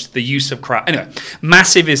charge to the use of crowd. Anyway,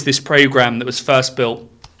 Massive is this program that was first built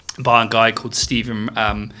by a guy called Stephen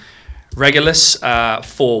Regulus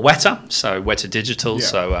for Weta, so Weta Digital,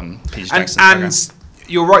 so Peter Jackson's program. And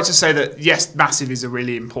you're right to say that, yes, Massive is a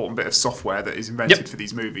really important bit of software that is invented for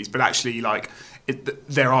these movies, but actually, like,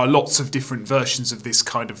 there are lots of different versions of this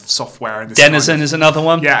kind of software. And this Denizen is another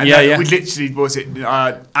one. Yeah. We literally,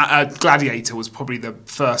 Gladiator was probably the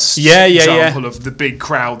first example of the big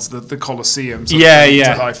crowds, the Colosseum, to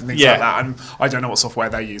life and things like that. And I don't know what software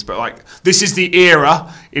they use, but like this is the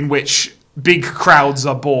era in which big crowds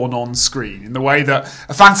are born on screen, in the way that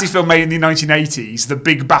a fantasy film made in the 1980s, the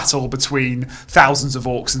big battle between thousands of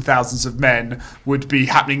orcs and thousands of men would be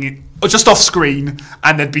happening just off screen,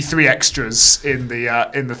 and there'd be 3 extras in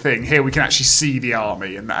the thing. Here we can actually see the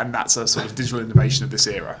army, and that's a sort of digital innovation of this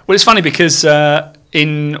era. Well, it's funny because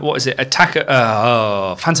in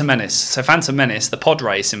Phantom Menace. So Phantom Menace, the pod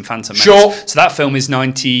race in Phantom Menace. Sure. So that film is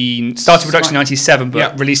started production in 97,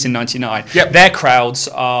 but released in 99. Yep. Their crowds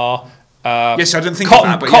are yes, I didn't think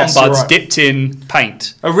cotton, of that, but cotton yes, buds right. dipped in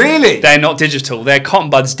paint. Oh, really? They're not digital. They're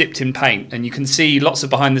cotton buds dipped in paint, and you can see lots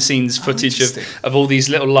of behind-the-scenes footage of all these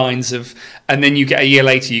little lines of. And then you get a year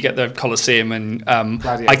later, you get the Colosseum, and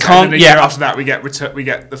Gladiator. I can't. And then a year after that, we get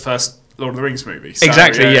the first Lord of the Rings movie. So,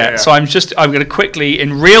 Exactly. Yeah. So I'm going to quickly,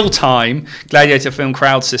 in real time, Gladiator film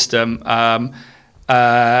crowd system.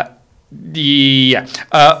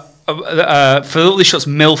 For all these shots,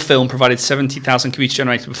 Mill Film provided 70,000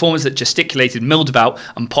 computer-generated performers that gesticulated, milled about,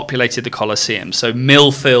 and populated the Colosseum. So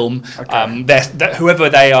Mill Film, whoever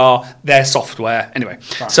they are, their software. Anyway,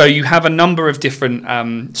 so you have a number of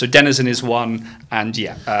different. So Denizen is one, and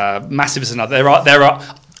Massive is another. There are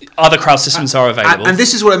other crowd systems are available. And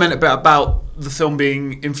this is what I meant about the film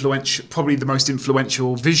being influential, probably the most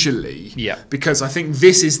influential visually. Yeah. Because I think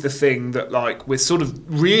this is the thing that, like, we're sort of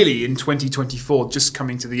really in 2024 just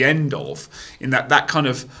coming to the end of, in that kind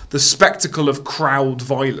of the spectacle of crowd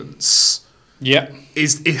violence. Yeah.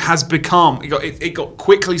 It has become it got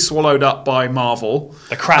quickly swallowed up by Marvel.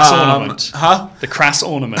 The crass ornament. The crass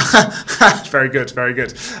ornament. Very good, very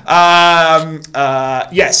good.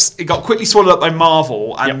 Yes, it got quickly swallowed up by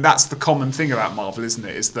Marvel, and that's the common thing about Marvel, isn't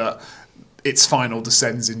it? Is that its final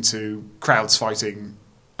descends into crowds fighting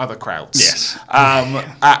other crowds. Yes.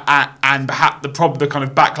 And perhaps the kind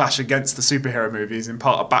of backlash against the superhero movies, in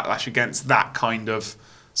part a backlash against that kind of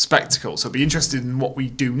spectacle. So I'd be interested in what we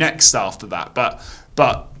do next after that.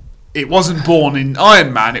 But it wasn't born in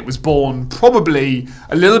Iron Man. It was born probably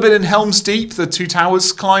a little bit in Helm's Deep, the Two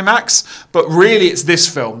Towers climax. But really, it's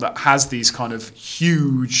this film that has these kind of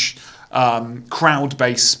huge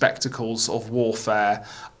crowd-based spectacles of warfare.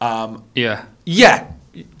 Yeah.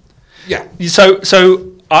 So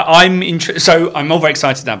I'm all very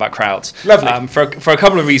excited now about crowds. Lovely. For a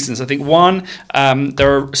couple of reasons. I think one,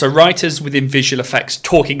 writers within visual effects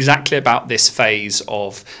talk exactly about this phase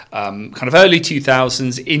of kind of early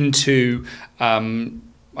 2000s into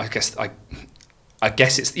I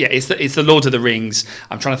guess it's the Lord of the Rings.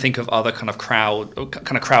 I'm trying to think of other kind of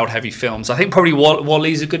crowd heavy films. I think probably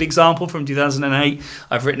WALL-E's a good example from 2008.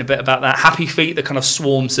 I've written a bit about that. Happy Feet, the kind of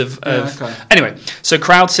swarms of Anyway, so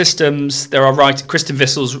crowd systems. There are Kristen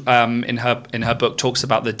Vissels in her book talks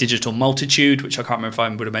about the digital multitude, which I can't remember if I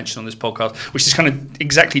would have mentioned on this podcast, which is kind of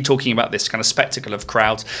exactly talking about this kind of spectacle of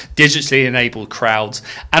crowds, digitally enabled crowds,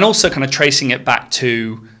 and also kind of tracing it back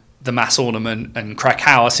to the mass ornament and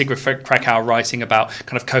Sigrid Krakauer writing about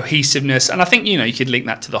kind of cohesiveness. And I think, you could link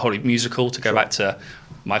that to the Hollywood musical, to go back to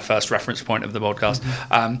my first reference point of the podcast,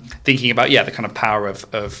 thinking about, the kind of power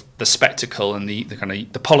of the spectacle and the kind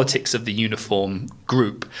of the politics of the uniform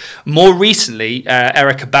group. More recently,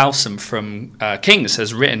 Erica Balsam from King's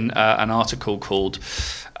has written an article called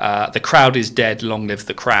The Crowd is Dead, Long Live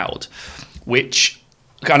the Crowd,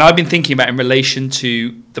 and I've been thinking about in relation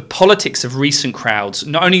to the politics of recent crowds,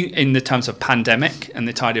 not only in the terms of pandemic and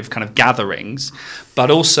the tide of kind of gatherings,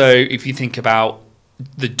 but also if you think about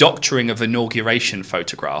the doctoring of inauguration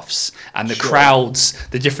photographs and the Sure. crowds,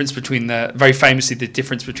 the difference between very famously the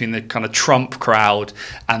difference between the kind of Trump crowd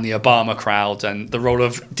and the Obama crowd, and the role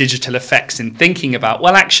of digital effects in thinking about,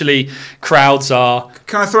 well, actually, crowds are.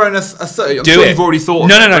 Can I throw in a 30? I'm Do sure it. you've already thought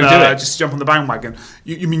No, of no, it, no, but, do it. just jump on the bandwagon.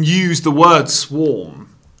 You mean use the word swarm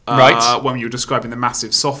Right. when you were describing the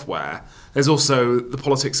massive software. There's also the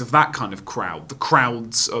politics of that kind of crowd, the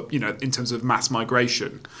crowds of, in terms of mass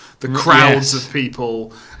migration, the crowds Yes. of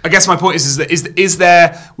people. I guess my point is that is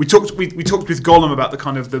there, we talked with Gollum about the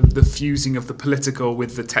kind of the fusing of the political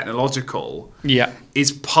with the technological. Yeah.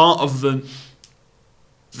 Is part of the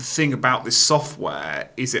thing about this software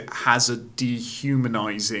is it has a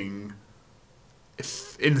dehumanizing,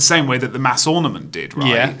 in the same way that the mass ornament did, right?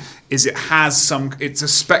 Yeah. Is it's a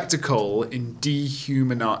spectacle in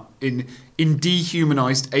dehumanized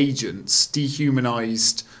agents,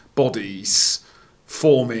 dehumanized bodies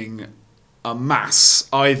forming a mass,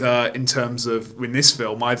 either in terms of, in this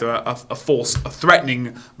film, either a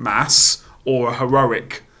threatening mass or a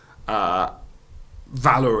heroic,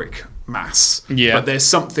 valoric mass. Yeah. But there's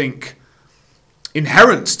something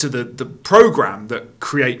inherent to the program that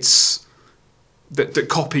creates, that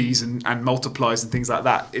copies and multiplies and things like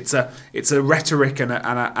that. It's a rhetoric and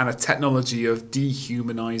a technology of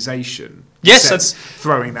dehumanization. Yes, That's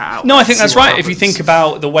throwing that out. No, there I think to that's see what right. If you happens. think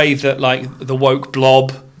about the way that like the woke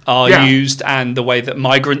blob are Yeah. used, and the way that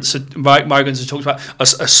migrants are talked about,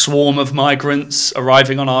 a swarm of migrants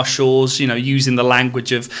arriving on our shores, using the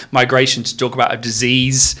language of migration to talk about a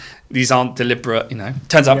disease. These aren't deliberate,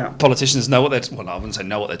 Turns out Yeah. politicians know what I wouldn't say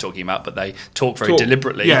know what they're talking about, but they talk very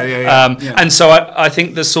deliberately. Yeah. And so I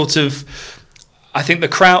think I think the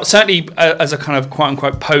crowd, certainly as a kind of quote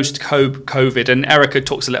unquote post-COVID, and Erica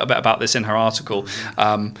talks a little bit about this in her article,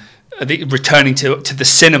 returning to the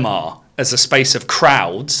cinema as a space of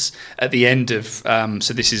crowds at the end of,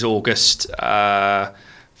 so this is August, I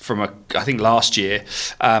think last year,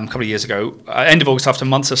 a couple of years ago, end of August, after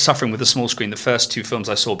months of suffering with the small screen, the first two films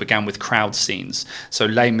I saw began with crowd scenes. So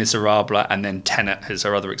Les Miserables and then Tenet is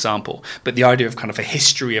our other example. But the idea of kind of a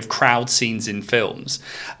history of crowd scenes in films,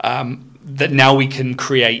 that now we can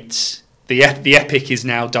create. The epic is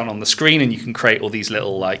now done on the screen, and you can create all these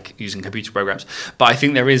little, like, using computer programs. But I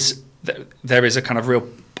think there is a kind of real,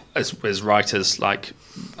 as writers like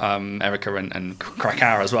Erica and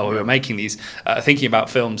Krakauer as well, who are making these, thinking about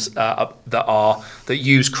films that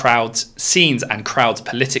use crowds scenes and crowds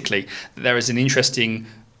politically. There is an interesting,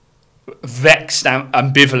 vexed,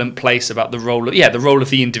 ambivalent place about the role of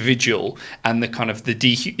the individual and the kind of the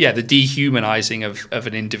dehumanizing of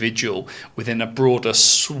an individual within a broader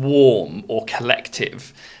swarm or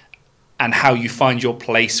collective, and how you find your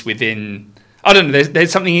place within. I don't know.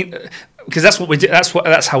 There's something. Because that's what we do.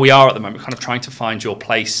 That's how we are at the moment. Kind of trying to find your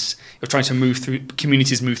place. You're trying to move through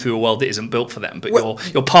a world that isn't built for them. But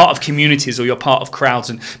you're part of communities, or you're part of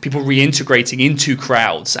crowds, and people reintegrating into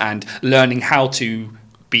crowds and learning how to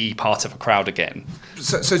be part of a crowd again.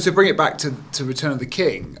 So to bring it back to Return of the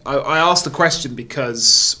King, I asked the question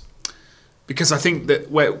because I think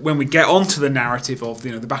that when we get onto the narrative of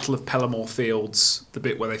the Battle of Pellamore Fields, the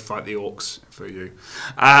bit where they fight the orcs for you.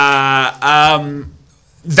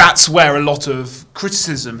 That's where a lot of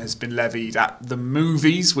criticism has been levied at the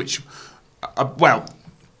movies, which,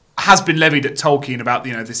 has been levied at Tolkien about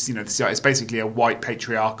this. It's basically a white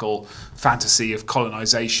patriarchal fantasy of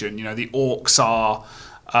colonization. The orcs are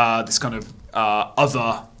this kind of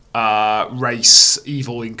other race,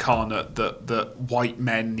 evil incarnate that white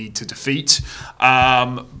men need to defeat.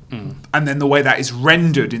 And then the way that is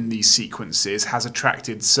rendered in these sequences has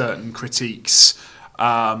attracted certain critiques.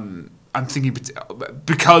 I'm thinking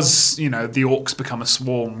because the orcs become a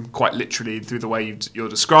swarm quite literally through the way you're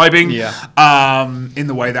describing, in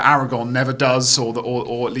the way that Aragorn never does, or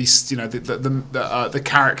at least the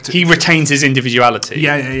character, he retains his individuality.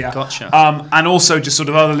 Yeah. Gotcha. And also just sort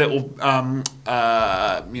of other little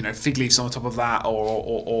fig leaves on the top of that,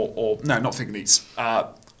 or no, not fig leaves.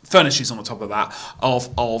 Furnishes on the top of that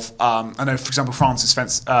I know, for example, Francis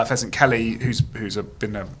Pheasant Kelly, who's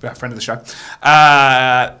been a friend of the show,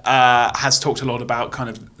 has talked a lot about kind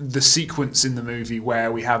of the sequence in the movie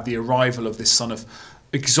where we have the arrival of this sort of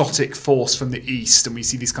exotic force from the east, and we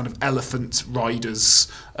see these kind of elephant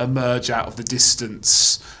riders emerge out of the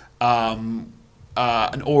distance.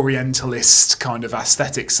 An Orientalist kind of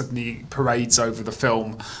aesthetic suddenly parades over the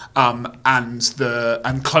film,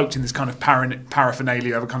 and cloaked in this kind of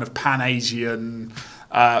paraphernalia of a kind of Pan-Asian,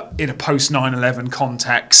 in a post 9/11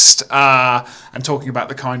 context, and talking about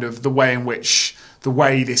the way in which the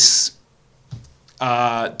way this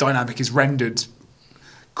dynamic is rendered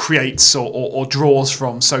creates or draws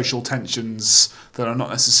from social tensions that are not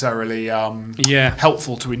necessarily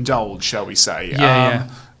helpful to indulge, shall we say.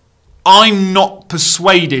 I'm not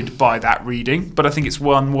persuaded by that reading, but I think it's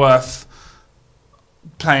one worth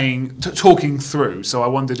talking through. So I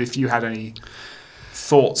wondered if you had any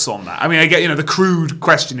thoughts on that. I mean, I get, the crude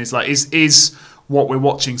question is like, is what we're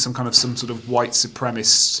watching some sort of white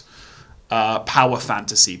supremacist power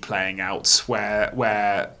fantasy playing out,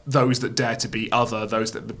 where those that dare to be other,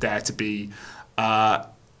 those that dare to be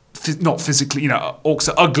not physically, orcs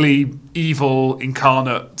are ugly, evil,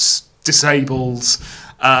 incarnate, disabled,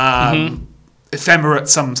 ephemerate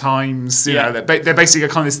sometimes. They're basically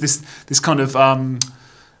kind of this kind of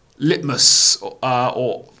litmus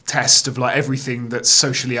or test of like everything that's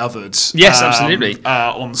socially othered. Yes, absolutely.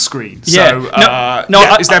 On screen. Yeah.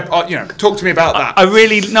 Talk to me about that.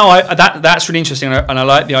 That's really interesting, and I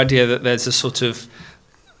like the idea that there's a sort of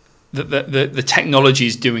the technology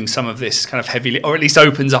is doing some of this kind of heavily, or at least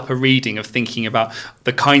opens up a reading of thinking about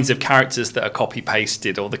the kinds of characters that are copy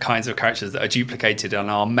pasted, or the kinds of characters that are duplicated and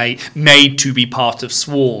are made to be part of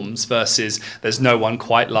swarms, versus there's no one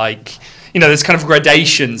quite like. There's kind of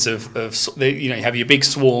gradations of you have your big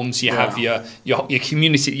swarms, you have your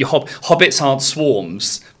community. Your hobbits aren't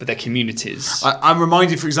swarms, but they're communities. I'm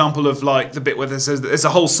reminded, for example, of like the bit where there's a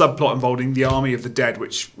whole subplot involving the Army of the Dead,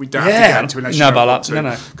 which we don't have to get into unless you want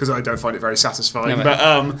to, because I don't find it very satisfying.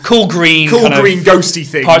 Cool green, ghosty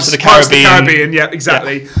things, parts of the Caribbean. Yeah,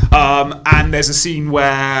 exactly. Yeah. And there's a scene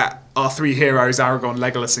where our three heroes, Aragorn,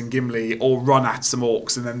 Legolas and Gimli, all run at some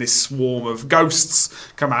orcs, and then this swarm of ghosts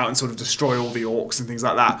come out and sort of destroy all the orcs and things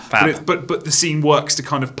like that. But the scene works to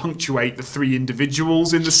kind of punctuate the three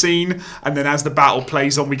individuals in the scene, and then as the battle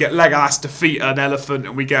plays on, we get Legolas defeat an elephant,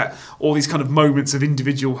 and we get all these kind of moments of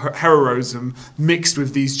individual heroism mixed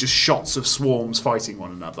with these just shots of swarms fighting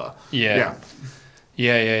one another. Yeah.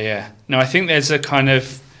 No, I think there's a kind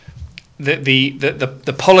of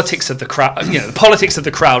the politics of the crowd, the politics of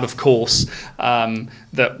the crowd, of course,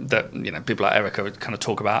 that people like Erica would kind of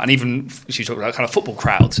talk about, and even she talked about kind of football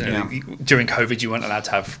crowds. During COVID, you weren't allowed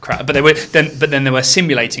to have crowd, but then there were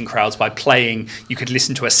simulating crowds by playing. You could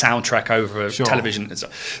listen to a soundtrack over television and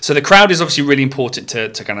stuff. So the crowd is obviously really important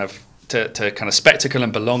to kind of spectacle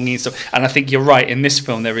and belonging and stuff. And I think you're right, in this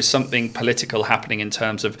film there is something political happening in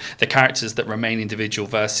terms of the characters that remain individual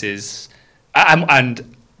versus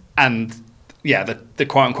the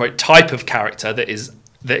quote unquote type of character that is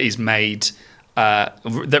made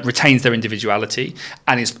that retains their individuality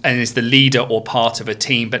and is the leader or part of a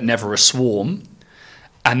team but never a swarm,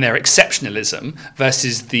 and their exceptionalism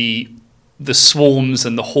versus the swarms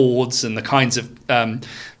and the hordes and the kinds of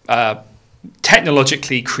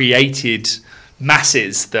technologically created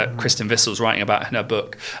masses that Kristen Vissel's writing about in her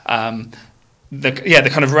book. The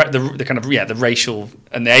racial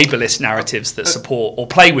and the ableist narratives that support or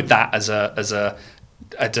play with that as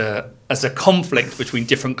a conflict between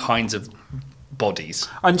different kinds of bodies.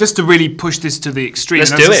 And just to really push this to the extreme,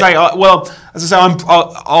 let's do it.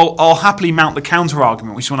 I'll happily mount the counter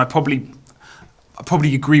argument, which one I probably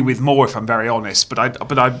agree with more, if I'm very honest. But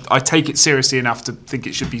I take it seriously enough to think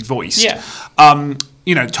it should be voiced. Yeah.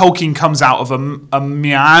 Tolkien comes out of a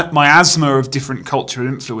miasma of different cultural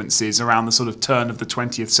influences around the sort of turn of the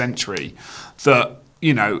 20th century that,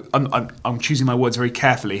 I'm choosing my words very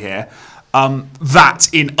carefully here, that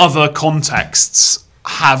in other contexts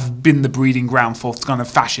have been the breeding ground for kind of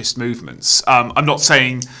fascist movements. I'm not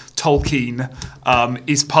saying Tolkien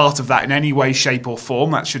is part of that in any way, shape or form.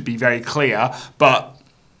 That should be very clear. But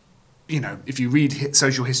if you read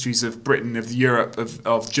social histories of Britain, of Europe,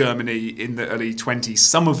 of Germany in the early 20s,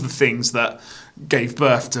 some of the things that gave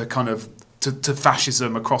birth to kind of to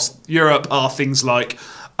fascism across Europe are things like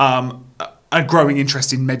a growing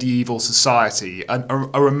interest in medieval society, a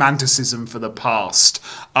romanticism for the past,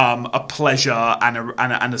 a pleasure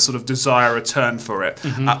and a sort of desire, a turn for it,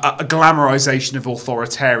 a glamorization of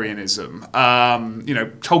authoritarianism.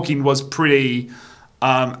 Tolkien was pretty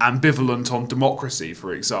ambivalent on democracy,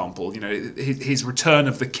 for example. His Return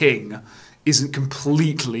of the King isn't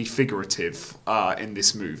completely figurative in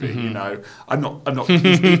this movie. I'm not.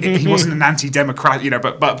 He wasn't an anti-democrat.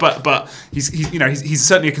 But he's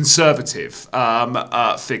certainly a conservative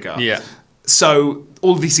figure. Yeah. So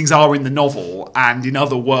all of these things are in the novel and in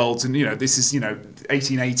other worlds, and this is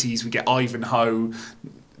 1880s. We get Ivanhoe.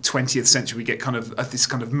 20th century, we get kind of this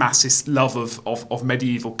kind of massive love of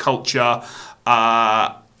medieval culture,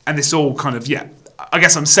 and this all kind of I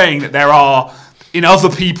guess I'm saying that there are in other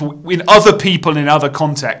people in other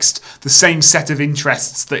contexts the same set of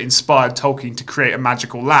interests that inspired Tolkien to create a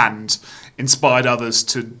magical land inspired others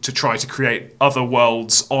to try to create other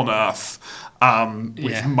worlds on Earth.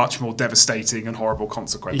 with much more devastating and horrible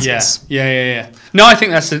consequences. Yeah. No, I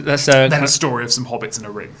think that's a Then a story of some hobbits in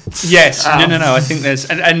a ring. Yes, no. I think there's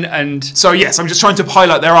and so yes, I'm just trying to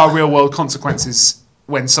highlight there are real world consequences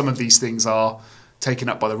when some of these things are taken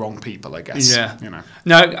up by the wrong people, I guess. Yeah. You know.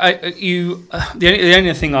 No, the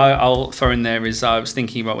only thing I'll throw in there is I was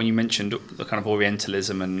thinking about when you mentioned the kind of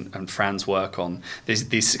Orientalism and Fran's work on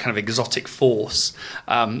this kind of exotic force.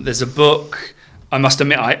 There's a book. I must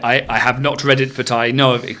admit, I have not read it, but I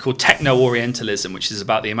know of it, called Techno-Orientalism, which is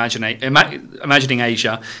about the imagining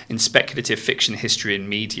Asia in speculative fiction, history, and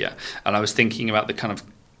media. And I was thinking about the kind of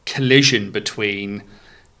collision between,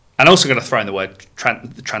 and also going to throw in the word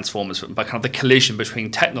Transformers, but kind of the collision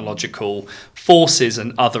between technological forces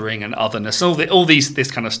and othering and otherness, all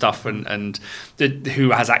this kind of stuff, and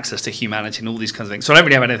who has access to humanity and all these kinds of things. So I don't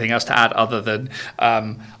really have anything else to add other than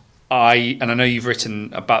I know you've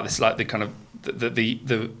written about this, like the kind of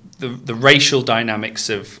the racial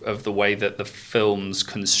dynamics of the way that the films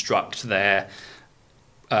construct their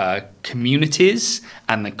communities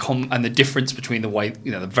and the difference between the way,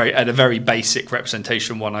 at a very basic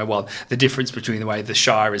representation 101, the difference between the way the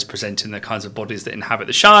Shire is presenting the kinds of bodies that inhabit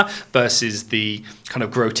the Shire versus the kind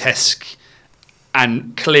of grotesque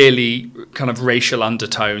and clearly kind of racial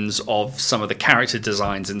undertones of some of the character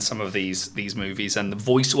designs in some of these movies, and the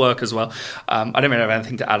voice work as well. I don't really have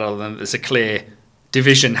anything to add other than there's a clear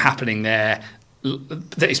division happening there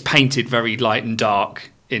that is painted very light and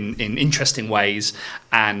dark in interesting ways,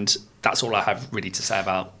 and that's all I have really to say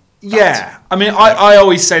about that. Yeah, I mean, I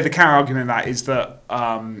always say the counter argument in that is that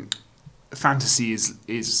fantasy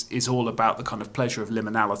is all about the kind of pleasure of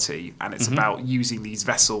liminality, and it's about using these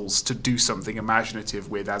vessels to do something imaginative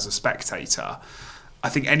with as a spectator. I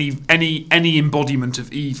think any embodiment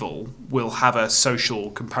of evil will have a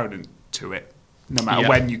social component to it, no matter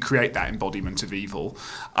when you create that embodiment of evil,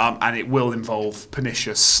 and it will involve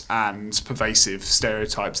pernicious and pervasive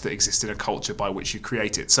stereotypes that exist in a culture by which you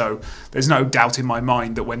create it. So there's no doubt in my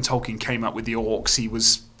mind that when Tolkien came up with the orcs, he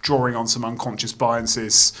was drawing on some unconscious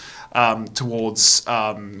biases towards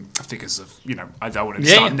figures of, I don't want to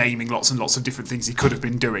start naming lots and lots of different things he could have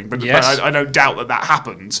been doing, but I don't doubt that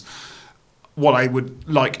happened. What I would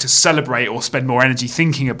like to celebrate or spend more energy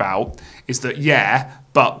thinking about is that,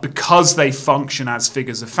 but because they function as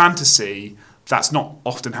figures of fantasy, that's not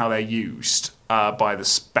often how they're used by the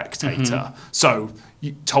spectator. So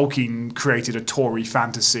Tolkien created a Tory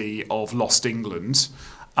fantasy of Lost England,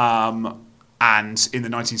 and in the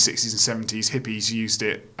 1960s and 70s, hippies used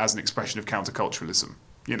it as an expression of counterculturalism.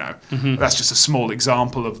 That's just a small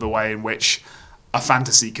example of the way in which a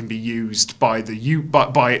fantasy can be used by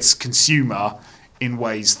its consumer in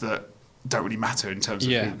ways that don't really matter in terms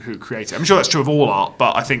of who created it. I'm sure that's true of all art,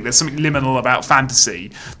 but I think there's something liminal about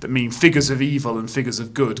fantasy that mean figures of evil and figures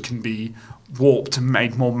of good can be warped and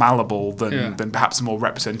made more malleable than perhaps the more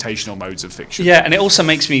representational modes of fiction. Yeah, and it also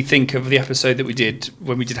makes me think of the episode that we did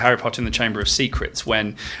when we did Harry Potter and the Chamber of Secrets,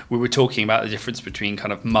 when we were talking about the difference between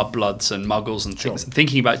kind of mudbloods and muggles and things, and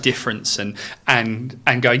thinking about difference and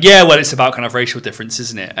going, it's about kind of racial difference,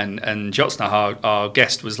 isn't it? And Jyotsna, our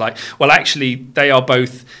guest, was like, well, actually, they are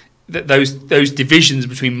both those divisions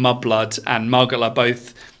between mudblood and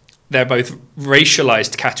muggle they're both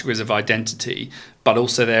racialized categories of identity, but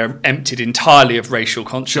also they're emptied entirely of racial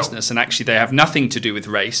consciousness, and actually they have nothing to do with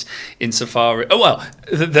race insofar.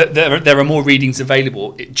 There are more readings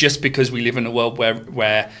available just because we live in a world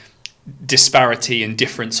where disparity and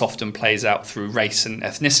difference often plays out through race and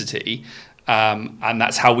ethnicity. And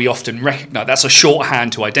that's how we often recognize. That's a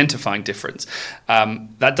shorthand to identifying difference.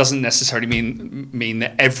 That doesn't necessarily mean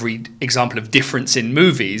that every example of difference in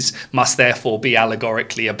movies must therefore be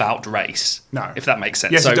allegorically about race. No, if that makes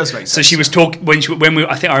sense. Yes, it does make sense. So she was talking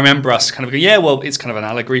I think I remember us kind of going, it's kind of an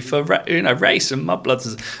allegory for race and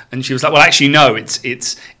mudbloods, and she was like, well, actually, no, it's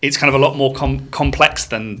kind of a lot more complex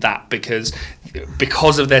than that because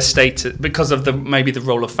of their status, because of maybe the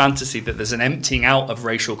role of fantasy, that there's an emptying out of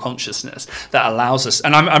racial consciousness that allows us,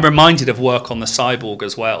 and I'm reminded of work on the cyborg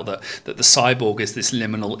as well, that the cyborg is this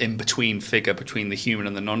liminal in-between figure between the human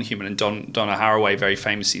and the non-human, and Donna Haraway very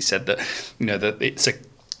famously said that that it's a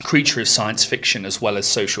creature of science fiction as well as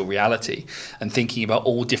social reality, and thinking about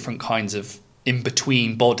all different kinds of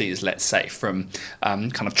in-between bodies, let's say, from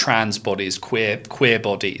kind of trans bodies, queer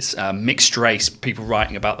bodies, mixed race, people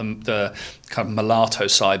writing about the kind of mulatto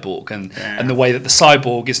cyborg, and the way that the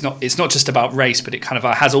cyborg it's not just about race, but it kind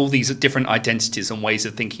of has all these different identities and ways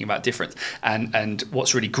of thinking about difference. And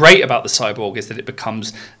what's really great about the cyborg is that it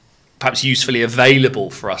becomes perhaps usefully available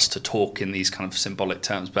for us to talk in these kind of symbolic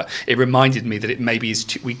terms. But it reminded me that it maybe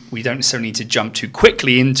is we don't necessarily need to jump too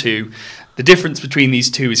quickly into the The difference between these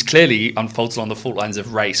two is clearly unfolds along the fault lines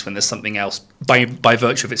of race when there's something else by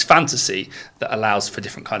virtue of its fantasy that allows for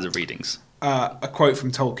different kinds of readings. A quote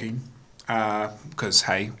from Tolkien, because,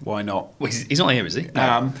 hey, why not? Well, he's not here, is he?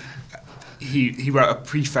 No. He wrote a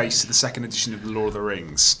preface to the second edition of The Lord of the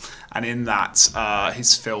Rings, and in that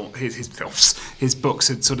his books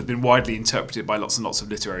had sort of been widely interpreted by lots and lots of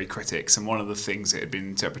literary critics, and one of the things it had been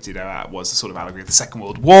interpreted at was a sort of allegory of the Second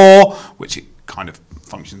World War, which it kind of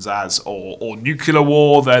functions as, or nuclear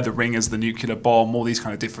war, the ring as the nuclear bomb, all these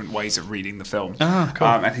kind of different ways of reading the film. Cool.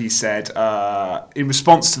 And he said, in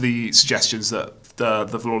response to the suggestions that the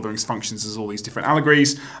Lord of the Rings functions as all these different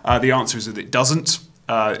allegories, the answer is that it doesn't.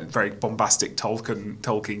 Very bombastic Tolkien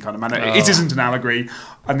kind of manner. It isn't an allegory,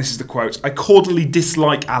 and this is the quote: "I cordially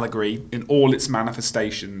dislike allegory in all its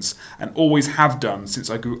manifestations, and always have done since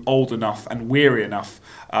I grew old enough and wary enough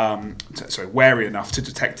to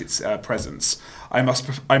detect its presence. I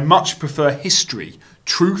much prefer history,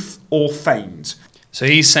 truth or feigned." So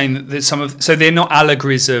he's saying that there's so they're not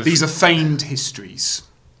allegories of... These are feigned histories.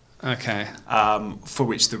 Okay. For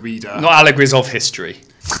which the reader... Not allegories of history.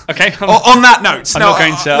 Okay. On that note, I'm not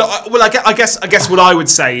going to... Well, I guess what I would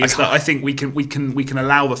say is that I think we can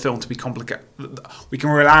allow the film to be complicated. We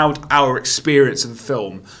can allow our experience of the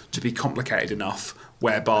film to be complicated enough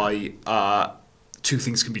whereby two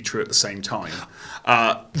things can be true at the same time.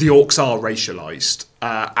 The orcs are racialized,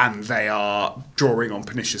 and they are drawing on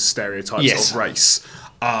pernicious stereotypes of race.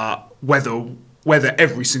 Whether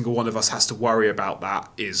every single one of us has to worry about that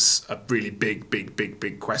is a really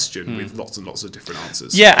big question with lots and lots of different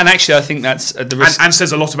answers. Yeah, and actually I think that's... and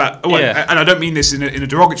says a lot about... And I don't mean this in a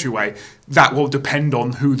derogatory way. That will depend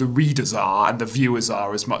on who the readers are and the viewers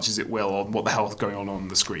are as much as it will on what the hell is going on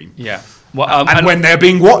the screen. Yeah. Well, and when they're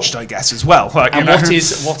being watched, I guess, as well. What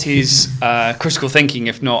is critical thinking,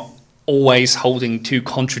 if not always holding two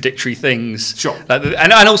contradictory things? Sure.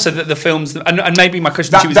 And also that the films... And maybe my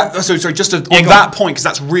question to you is... Sorry, just on that point, because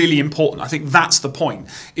that's really important. I think that's the point,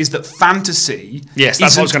 is that fantasy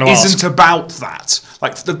isn't about that.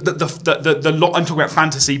 Like I'm talking about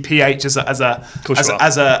fantasy PH as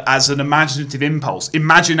an imaginative impulse.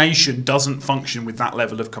 Imagination doesn't function with that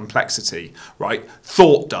level of complexity, right?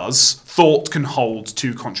 Thought does. Thought can hold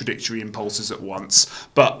two contradictory impulses at once,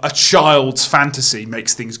 but a child's fantasy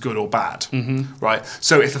makes things good or bad, right?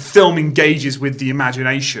 So if a film engages with the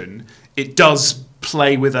imagination, it does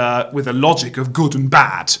play with a logic of good and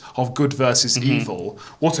bad, of good versus evil.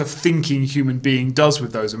 What a thinking human being does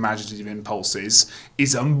with those imaginative impulses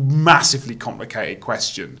is a massively complicated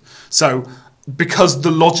question. So because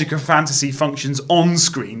the logic of fantasy functions on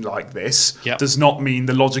screen like this does not mean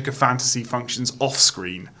the logic of fantasy functions off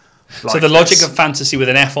screen. So the logic of fantasy with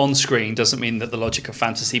an F on screen doesn't mean that the logic of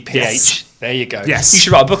fantasy PH. Yes. There you go. Yes. You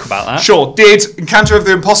should write a book about that. Sure. Did Encounter of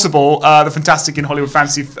the Impossible, the fantastic in Hollywood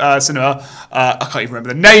fantasy cinema. I can't even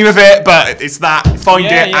remember the name of it, but it's that. Find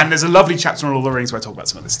it, and there's a lovely chapter on All the Rings where I talk about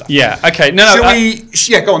some of this stuff. Yeah. Okay. No. Shall we?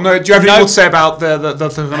 Yeah. Go on. No. Do you have anything more to say about the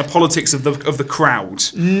kind of politics of the crowd?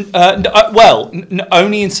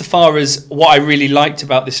 Only insofar as what I really liked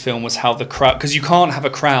about this film was how the crowd, because you can't have a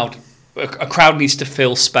crowd. A crowd needs to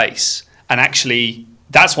fill space, and actually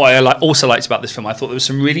that's why I also liked about this film. I thought there was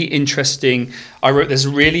some really interesting... there's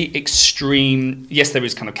really extreme... Yes, there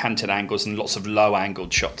is kind of canted angles and lots of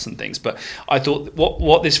low-angled shots and things, but I thought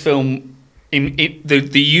what this film... the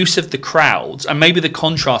use of the crowds, and maybe the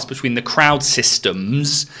contrast between the crowd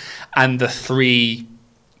systems and the three...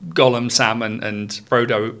 Gollum, Sam and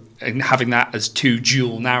Frodo, and having that as two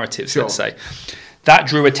dual narratives, let's say... That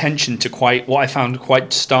drew attention to what I found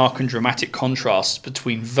quite stark and dramatic contrasts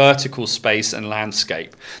between vertical space and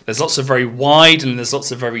landscape. There's lots of very wide and there's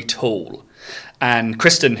lots of very tall. And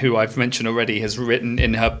Kristen, who I've mentioned already, has written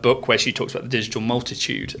in her book where she talks about the digital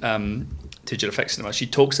multitude, digital effects cinema, she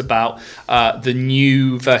talks about the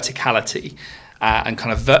new verticality and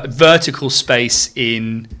kind of vertical space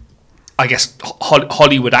in, I guess,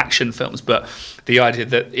 Hollywood action films, but the idea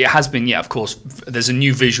that it has been, of course, there's a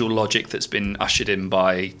new visual logic that's been ushered in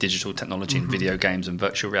by digital technology and video games and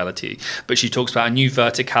virtual reality. But she talks about a new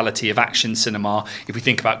verticality of action cinema. If we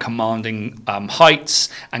think about commanding heights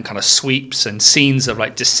and kind of sweeps and scenes of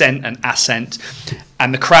like descent and ascent,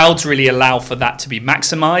 and the crowds really allow for that to be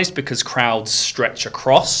maximized because crowds stretch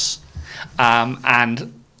across,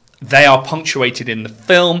 and they are punctuated in the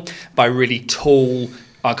film by really tall...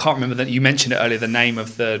 I can't remember that you mentioned it earlier. The name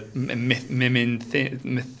of the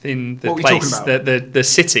place, the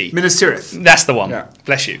city, Minas Tirith. That's the one. Yeah.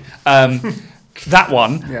 Bless you. That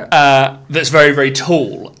one. That's very, very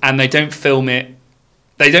tall, and they don't film it.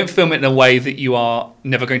 They don't film it in a way that you are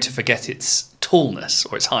never going to forget its tallness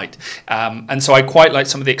or its height. And so I quite like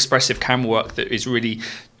some of the expressive camera work that is really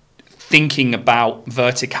thinking about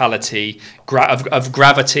verticality, of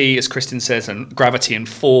gravity, as Kristen says, and gravity and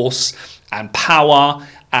force and power.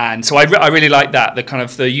 And so I really like that. The kind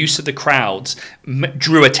of the use of the crowds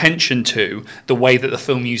drew attention to the way that the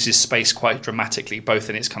film uses space quite dramatically, both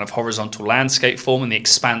in its kind of horizontal landscape form and the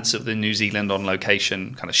expanse of the New Zealand on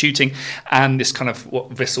location kind of shooting, and this kind of what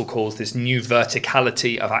Vissel calls this new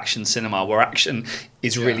verticality of action cinema, where action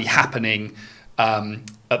is really happening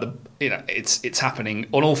at the it's happening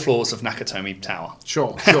on all floors of Nakatomi Tower.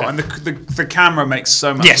 Sure. And the camera makes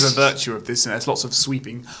so much of the virtue of this, and there's lots of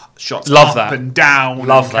sweeping shots and down.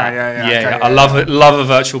 Love that. I love a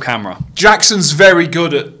virtual camera. Jackson's very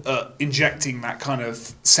good at injecting that kind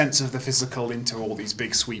of sense of the physical into all these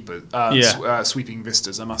big sweeping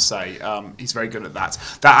vistas, I must say. He's very good at that.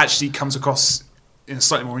 That actually comes across in a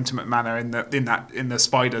slightly more intimate manner in the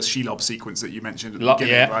spider Shelob sequence that you mentioned at the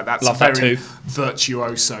beginning. Right? That's a very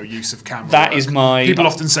virtuoso use of camera. That work. Is my people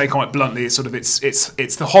often say quite bluntly, it's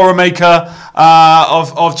the horror maker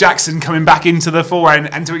of Jackson coming back into the fore, and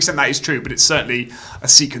to an extent that is true, but it's certainly a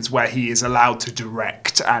sequence where he is allowed to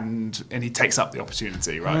direct and he takes up the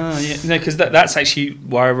opportunity, right? Because that's actually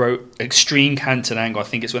why I wrote extreme Canton angle. I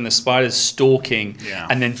think it's when the spider's stalking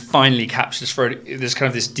and then finally captures Frodo. There's kind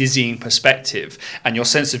of this dizzying perspective, and your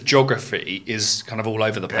sense of geography is kind of all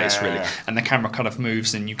over the place, really. And the camera kind of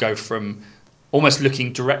moves, and you go from almost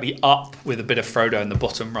looking directly up with a bit of Frodo in the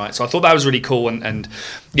bottom right. So I thought that was really cool, and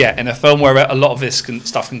in a film where a lot of this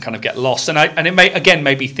stuff can kind of get lost, and it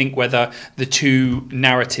made me think whether the two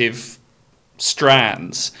narrative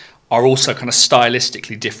strands are also kind of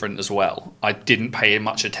stylistically different as well. I didn't pay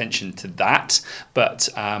much attention to that, but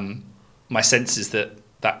my sense is that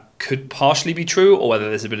could partially be true, or whether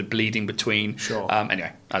there's a bit of bleeding between. Sure.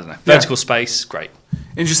 Anyway, I don't know. Vertical space, great.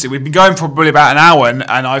 Interesting. We've been going for probably about an hour, and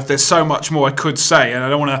there's so much more I could say, and I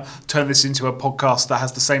don't want to turn this into a podcast that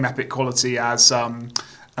has the same epic quality as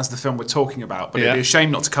the film we're talking about. But it'd be a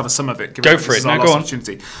shame not to cover some of it. Go for it. Go on.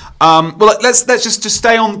 Opportunity. Well, let's just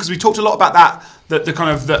stay on, because we talked a lot about that. The kind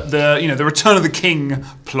of the Return of the King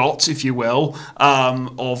plot, if you will,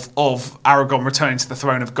 of Aragorn returning to the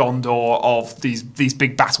throne of Gondor, of these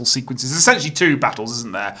big battle sequences. There's essentially two battles,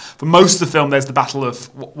 isn't there? For most of the film, there's the battle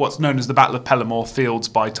of what's known as the Battle of Pelennor Fields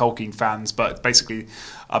by Tolkien fans, but basically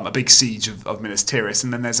a big siege of Minas Tirith,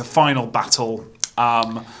 and then there's a final battle.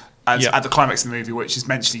 At the climax of the movie, which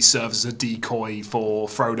essentially serves as a decoy for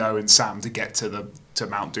Frodo and Sam to get to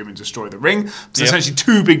Mount Doom and destroy the ring. So essentially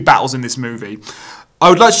two big battles in this movie. I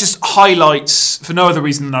would like to just highlight, for no other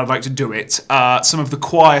reason than I'd like to do it, some of the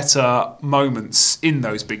quieter moments in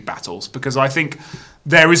those big battles, because I think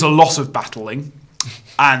there is a lot of battling,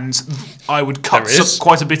 and I would cut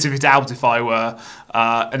quite a bit of it out if I were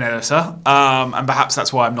an editor, and perhaps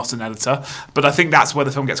that's why I'm not an editor. But I think that's where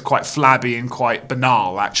the film gets quite flabby and quite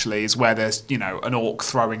banal, actually, is where there's an orc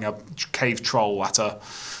throwing a cave troll at a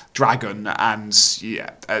dragon, and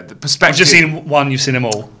the perspective. I've just seen one, you've seen them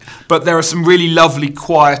all. But there are some really lovely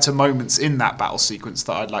quieter moments in that battle sequence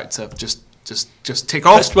that I'd like to just tick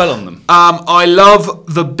off. Let's dwell on them. I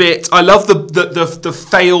love the bit. I love the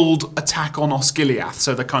failed attack on Osgiliath.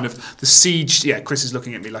 So the kind of the siege. Yeah, Chris is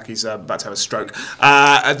looking at me like he's about to have a stroke.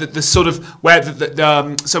 The sort of where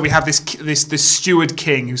so we have this steward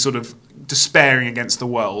king who's sort of despairing against the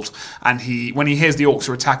world, and when he hears the orcs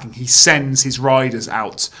are attacking, he sends his riders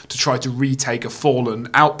out to try to retake a fallen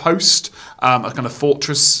outpost, a kind of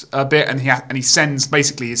fortress bit, and he sends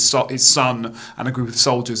basically his son and a group of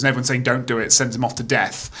soldiers, and everyone's saying don't do it, sends him off to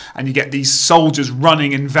death, and you get these soldiers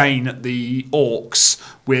running in vain at the orcs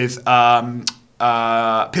with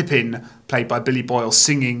Pippin, played by Billy Boyle,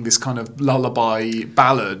 singing this kind of lullaby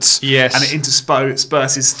ballad. Yes. And it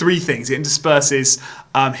intersperses three things. It intersperses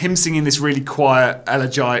him singing this really quiet,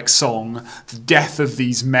 elegiac song, the death of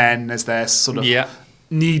these men as they're sort of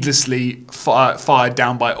needlessly fired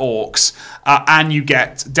down by orcs, and you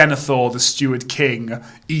get Denethor, the steward king,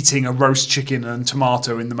 eating a roast chicken and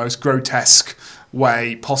tomato in the most grotesque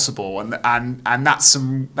way possible, and that's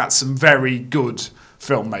some very good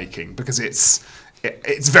filmmaking, because it's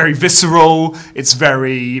very visceral, it's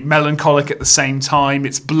very melancholic at the same time,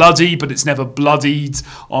 it's bloody, but it's never bloodied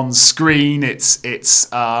on screen, it's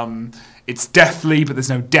deathly, but there's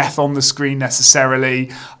no death on the screen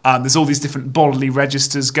necessarily. There's all these different bodily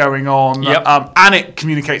registers going on, and it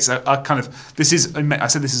communicates a kind of, I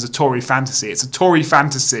said this is a Tory fantasy, it's a Tory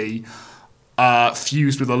fantasy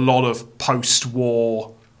fused with a lot of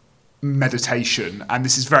post-war meditation, and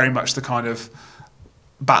this is very much the kind of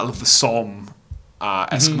Battle of the Somme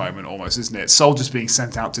esque moment almost, isn't it? Soldiers being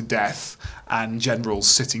sent out to death and generals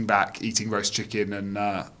sitting back eating roast chicken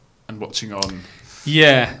and watching on.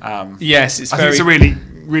 Yeah. Yes, I think it's a really,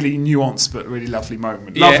 really nuanced but really lovely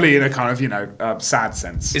moment. Yeah. Lovely in a kind of, sad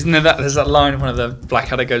sense. Isn't there there's that line in one of the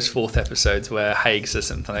Blackadder Goes Forth episodes where Haig says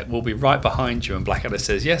something like, "We'll be right behind you," and Blackadder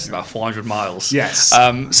says, "Yes, about 400 miles." Yes.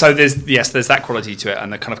 So there's that quality to it,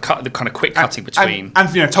 and the kind of quick cutting between. And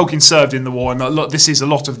Tolkien served in the war, and a lot of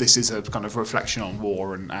this is a kind of reflection on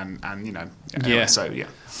war, and Yeah. So yeah.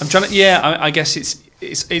 I'm trying to. Yeah, I guess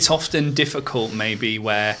it's often difficult, maybe,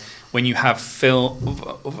 where when you have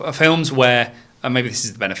films where. And maybe this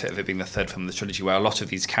is the benefit of it being the third film of the trilogy, where a lot of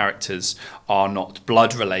these characters are not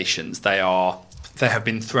blood relations; they have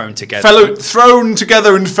been thrown together, thrown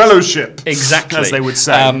together in fellowship, exactly, as they would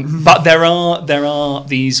say. But there are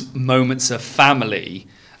these moments of family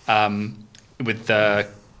with the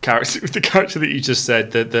character that you just said,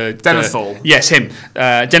 the Denethor. Yes, him,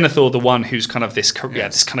 Denethor, the one who's kind of this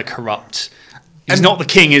kind of corrupt. He's not the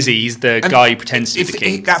king, is he? He's the guy who pretends to be the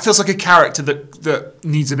king. That feels like a character that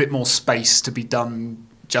needs a bit more space to be done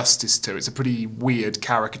justice to. It's a pretty weird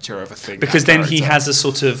caricature of a thing. Because then he has a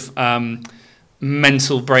sort of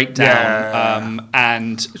mental breakdown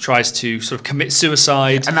and tries to sort of commit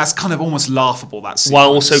suicide. And that's kind of almost laughable, that sequence. While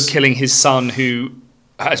also killing his son, who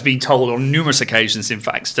has been told on numerous occasions, in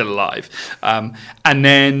fact, still alive. And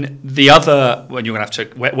then the other, when you're going to have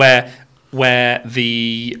to... Where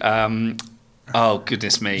the... oh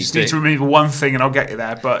goodness me! You just need to remember one thing, and I'll get you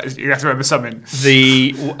there. But you have to remember something.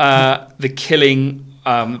 The killing.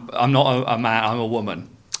 I'm not a man. I'm a woman.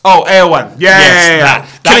 Oh, Eowyn. That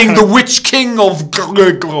killing the Witch King of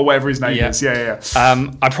or whatever his name is. Yeah.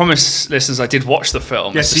 I promise, listeners, I did watch the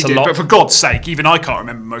film. Yes, you did. But for God's sake, even I can't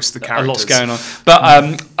remember most of the characters. A lot's going on. But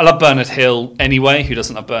I love Bernard Hill anyway. Who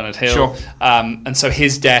doesn't love Bernard Hill? Sure. And so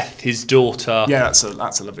his death, his daughter. Yeah, that's a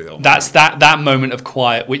lovely little. That's that moment of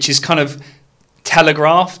quiet, which is kind of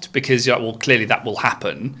telegraphed because clearly that will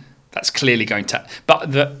happen. That's clearly going to. But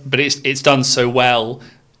it's done so well.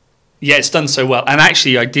 Yeah, it's done so well. And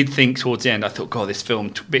actually, I did think towards the end, I thought, God, this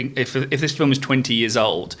film, if this film is 20 years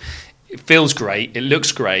old, it feels great, it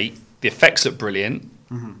looks great, the effects look brilliant.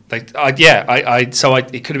 Mm-hmm. So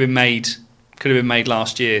it could have been made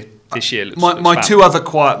last year. This year looks my two other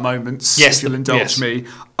quiet moments, if you'll indulge me,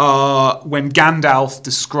 are when Gandalf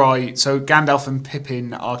describes. So Gandalf and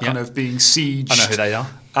Pippin are kind of being sieged. I know who they are.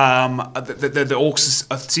 The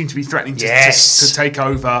orcs seem to be threatening to take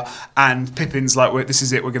over, and Pippin's like, "This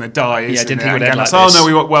is it. We're going to die." Yeah, I didn't think we'd end like this. Oh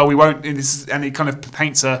no, we won't. And he kind of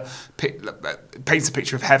paints a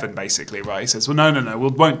picture of heaven, basically, right? He says, "Well, no, we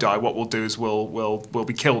won't die. What we'll do is we'll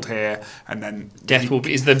be killed here, and then death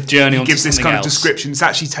is the journey." He gives this kind else. of description. It's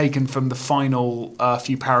actually taken from the final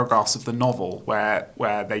few paragraphs of the novel, where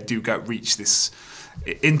they do reach this.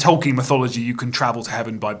 In Tolkien mythology, you can travel to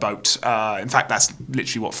heaven by boat. In fact, that's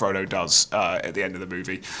literally what Frodo does at the end of the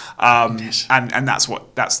movie. And that's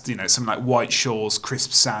something like white shores,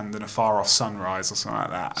 crisp sand, and a far off sunrise, or something like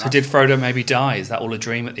that. So did Frodo maybe die? Is that all a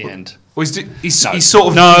dream at the end? Well, he's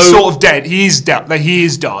sort of dead. He is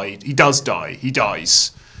died. He does die. He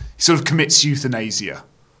dies. He sort of commits euthanasia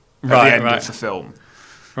at the end of the film.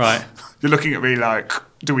 Right. You're looking at me like,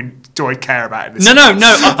 do I care about it?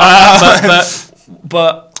 No.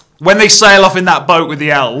 But when they sail off in that boat with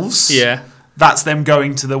the elves, yeah, that's them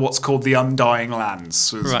going to what's called the Undying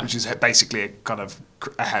Lands, right. which is basically a kind of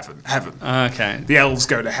a heaven. Okay. The elves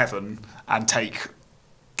go to heaven and take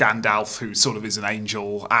Gandalf, who sort of is an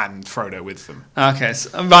angel, and Frodo with them. Okay,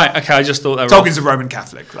 right. Okay, I just thought they were. Tolkien's a Roman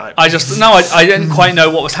Catholic. Right? I didn't quite know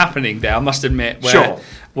what was happening there. I must admit.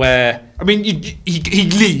 Where I mean, he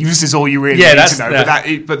leaves is all you really need to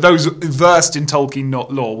know. But those versed in Tolkien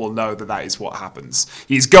lore will know that is what happens.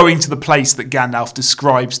 He's going to the place that Gandalf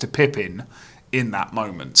describes to Pippin in that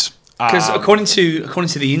moment. Because according to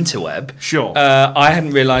the interweb, sure, I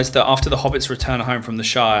hadn't realised that after the hobbits return home from the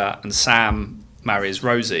Shire and Sam marries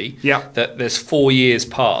Rosie, that there's 4 years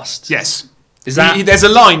passed. Yes. Is that there's a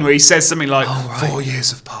line where he says something like 4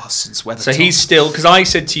 years have passed since Weathertop. So he's still, because I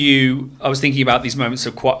said to you, I was thinking about these moments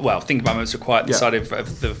of quiet. Well, thinking about moments of quiet, the side of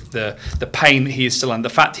the pain that he is still under.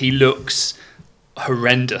 The fact he looks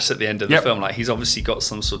horrendous at the end of the film, like he's obviously got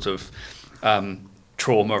some sort of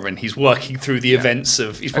trauma, and he's working through the events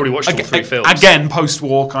of. He's probably watched all 3 films. Again,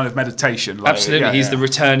 post-war kind of meditation. Like, Absolutely, he's the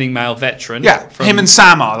returning male veteran. Yeah, him and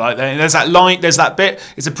Sam are like there's that line, there's that bit.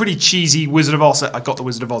 It's a pretty cheesy Wizard of Oz. I got the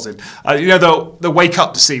Wizard of Oz in. The wake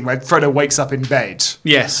up scene where Frodo wakes up in bed.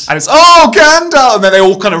 Yes, and it's Gandalf, and then they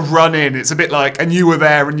all kind of run in. It's a bit like, and you were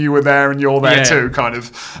there, and you were there, and you're there too, kind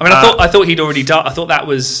of. I mean, I thought he'd already died. I thought that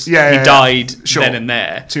was he died then and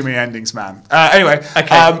there. Too many endings, man. Anyway, okay.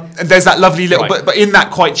 And there's that lovely little, but in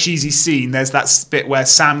that quite cheesy scene, there's that bit where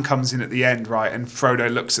Sam comes in at the end, right, and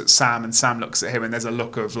Frodo looks at Sam, and Sam looks at him, and there's a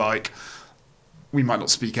look of like, we might not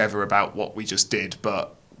speak ever about what we just did,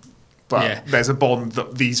 but there's a bond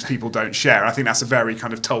that these people don't share. I think that's a very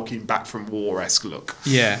kind of Tolkien back from war-esque look.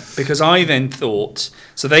 Yeah, because I then thought,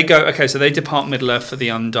 so they depart Middle-earth for the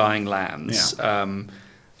Undying Lands. Yeah.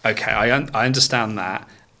 I understand that.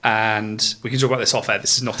 And we can talk about this off air.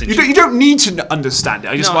 This is not you don't need to understand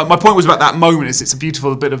it. My point was about that moment. It's a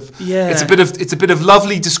beautiful bit of it's a bit of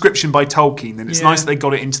lovely description by Tolkien, and it's nice that they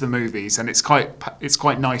got it into the movies, and it's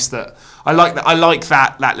quite nice that I like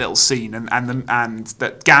that little scene, and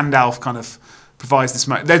that Gandalf kind of provides this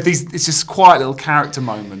moment. It's just quiet little character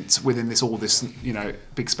moments within this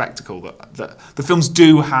big spectacle that the films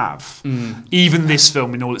do have. Even this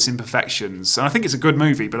film in all its imperfections, and I think it's a good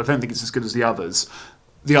movie, but I don't think it's as good as the others.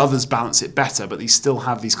 The others balance it better, but they still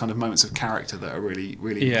have these kind of moments of character that are really,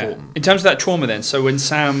 really important. In terms of that trauma, then, so when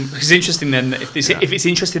Sam, it's interesting then if it's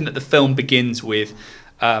interesting that the film begins with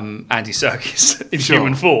Andy Serkis in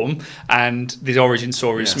human form and the origin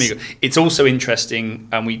story of Smeagol. It's also interesting,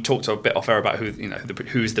 and we talked a bit off air about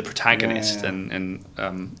who's the protagonist and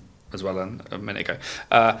as well a minute ago.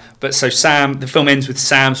 But so Sam, the film ends with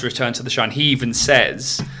Sam's return to the Shire. He even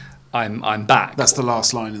says, I'm back. That's the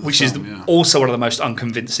last line of the which film, is also one of the most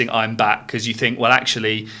unconvincing "I'm back" because you think, well,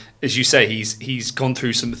 actually, as you say, he's gone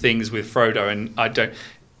through some things with Frodo, and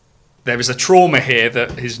there is a trauma here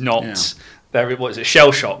that is not. Yeah. There was a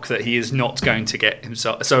shell shock that he is not going to get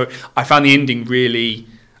himself. So I found the ending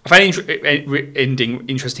ending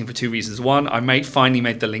interesting for 2 reasons. One, I finally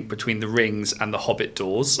made the link between the rings and the Hobbit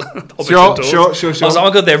doors. Sure. I was like,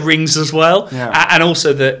 oh god, they're rings as well, and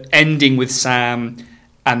also the ending with Sam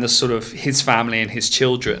and the sort of his family and his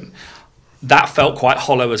children, that felt quite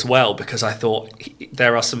hollow as well because I thought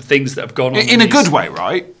there are some things that have gone on in a good way,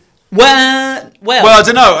 right? Well, I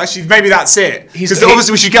don't know. Actually, maybe that's it. Because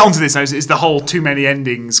obviously we should get onto this now. It's the whole too many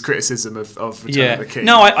endings criticism of Return of the King.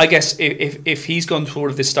 No, I guess if he's gone through all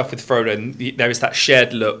of this stuff with Frodo, and there is that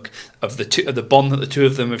shared look of the bond that the two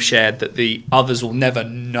of them have shared that the others will never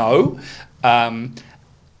know.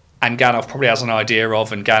 And Gandalf probably has an idea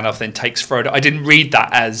of, and Gandalf then takes Frodo. I didn't read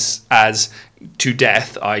that as to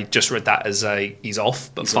death. I just read that as he's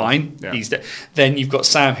off, but fine. Yeah. He's dead. Then you've got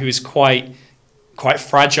Sam, who is quite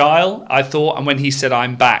fragile, I thought. And when he said,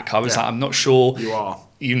 "I'm back," I was like, "I'm not sure you are.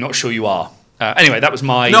 You're not sure you are." Anyway, that was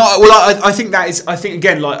my. No, well, I think that is. I think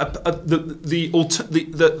again, like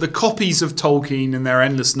the copies of Tolkien and their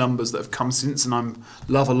endless numbers that have come since, and I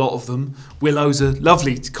love a lot of them. Willow's a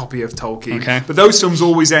lovely copy of Tolkien, but those films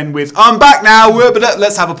always end with "I'm back now, but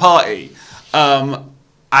let's have a party,"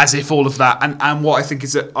 as if all of that. And what I think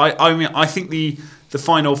is that I think the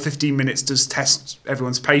final 15 minutes does test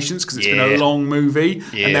everyone's patience because it's been a long movie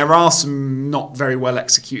and there are some not very well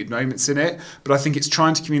executed moments in it, but I think it's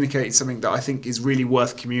trying to communicate something that I think is really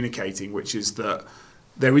worth communicating, which is that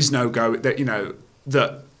there is no go, that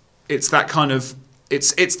that it's that kind of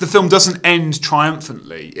it's the film doesn't end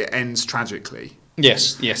triumphantly, it ends tragically.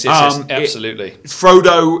 Yes, absolutely.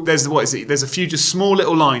 Frodo, there's a few just small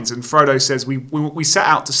little lines, and Frodo says we set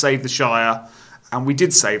out to save the Shire, and we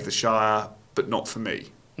did save the Shire, but not for me.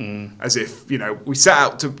 As if, we set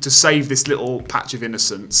out to save this little patch of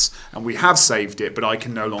innocence, and we have saved it, but I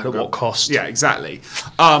can no longer. At what cost? Yeah, exactly.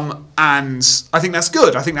 And I think that's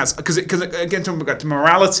good. I think that's because again, talking about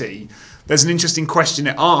morality, there's an interesting question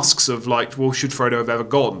it asks of like, well, should Frodo have ever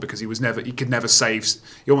gone because he was never going to save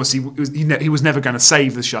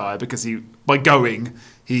the Shire because by going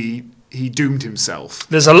he doomed himself.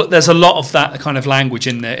 There's a lot of that kind of language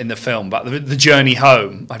in the film, but the journey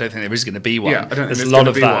home, I don't think there is going to be one. Yeah, I don't think there's a lot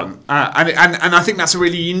of that. One. And I think that's a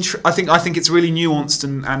really I think it's really nuanced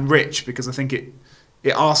and rich because I think it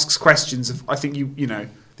asks questions of. I think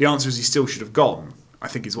the answer is he still should have gone. I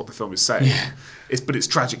think is what the film is saying. Yeah. But it's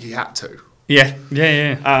tragic he had to. Yeah.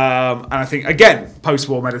 And I think again,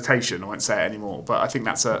 post-war meditation. I won't say it anymore, but I think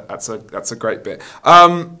that's a great bit.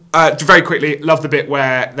 Very quickly, love the bit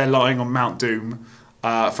where they're lying on Mount Doom,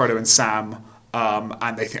 Frodo and Sam, and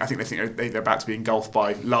I think they're about to be engulfed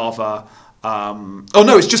by lava. Oh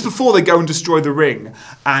no, it's just before they go and destroy the ring,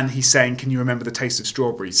 and he's saying, "Can you remember the taste of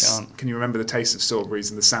strawberries? Can't. Can you remember the taste of strawberries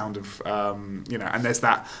and the sound of And there's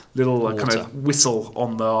that little kind Water. of whistle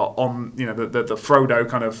on the Frodo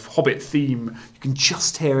kind of Hobbit theme. You can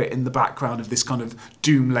just hear it in the background of this kind of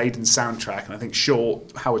doom-laden soundtrack, and I think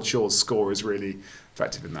Howard Shore's score is really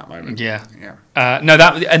effective in that moment. Yeah. Yeah. No,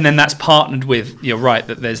 and then that's partnered with, you're right,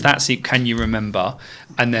 that there's that scene, Can You Remember?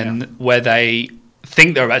 And then where they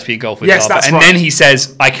think they're about to be engulfed with Yes, lava, that's and right. then he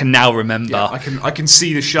says, I can now remember. Yeah, I can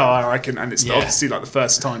see the Shire. And it's Yeah. obviously like the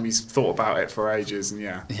first time he's thought about it for ages. And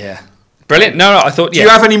Yeah. Brilliant. No, I thought, Do you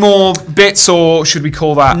have any more bits, or should we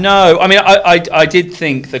call that? No, I mean, I did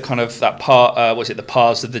think the kind of that part, the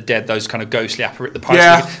Paths of the Dead, those kind of ghostly apparitions.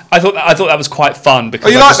 Yeah. I thought that was quite fun because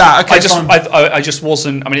Oh, you like that? Okay, fine. I just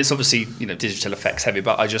wasn't. I mean, it's obviously digital effects heavy,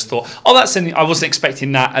 but I just thought, I wasn't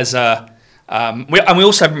expecting that as a. We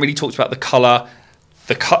also haven't really talked about the color,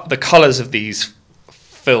 the colors of these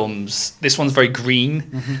films. This one's very green.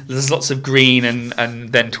 Mm-hmm. There's lots of green,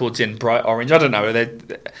 and then towards the end bright orange. I don't know.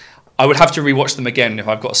 I would have to rewatch them again if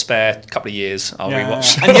I've got a spare couple of years. I'll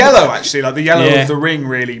rewatch. And yellow, actually, like the yellow of the ring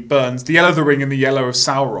really burns. The yellow of the ring and the yellow of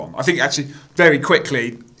Sauron. I think actually very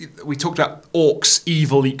quickly we talked about orcs.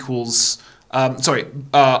 Evil equals.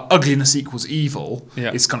 Ugliness equals evil.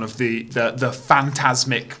 Yeah. Is kind of the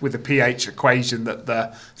phantasmic with the pH equation that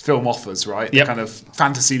the film offers, right? Yep. The kind of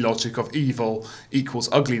fantasy logic of evil equals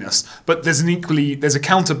ugliness. But there's a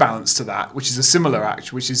counterbalance to that, which is a similar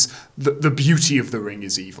act, which is the beauty of the ring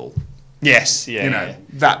is evil. Yes, yeah.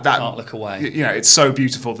 That Can't look away. It's so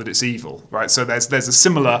beautiful that it's evil, right? So there's a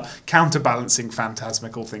similar counterbalancing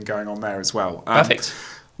phantasmical thing going on there as well. Perfect.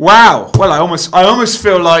 Wow. Well, I almost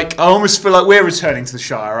feel like we're returning to the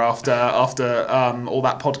Shire after all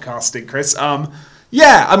that podcasting, Chris.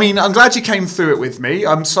 Yeah, I mean, I'm glad you came through it with me.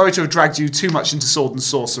 I'm sorry to have dragged you too much into sword and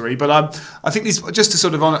sorcery, but I think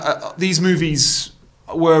these movies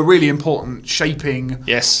were a really important shaping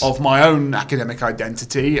of my own academic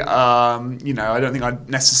identity. I don't think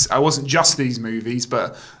I wasn't just these movies,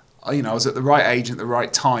 but I was at the right age at the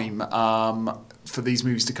right time for these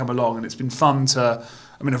movies to come along, and it's been fun to.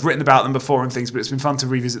 I mean, I've written about them before and things, but it's been fun to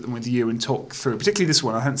revisit them with you and talk through. Particularly this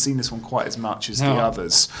one, I hadn't seen this one quite as much as the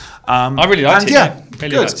others. I really liked it. Yeah, really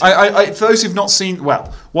good. liked it. For those who've not seen,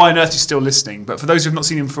 well, why on earth you're still listening? But for those who've not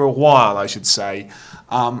seen him for a while, I should say,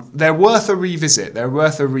 they're worth a revisit. They're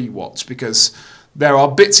worth a rewatch because there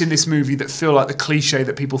are bits in this movie that feel like the cliche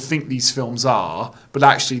that people think these films are, but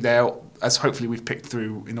actually they're, as hopefully we've picked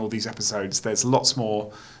through in all these episodes, there's lots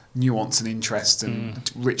more nuance and interest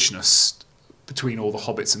and richness between all the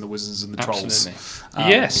hobbits and the wizards and the trolls.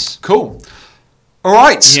 Yes. Cool. All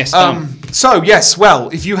right. Yes. Well,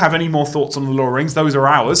 if you have any more thoughts on the Lord of the Rings, those are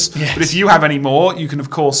ours. Yes. But if you have any more, you can, of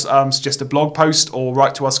course, suggest a blog post or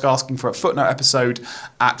write to us asking for a footnote episode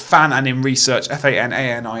at fananimresearch,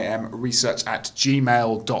 FANANIM research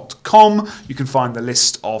 @gmail.com. You can find the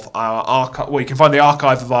list of our archive, you can find the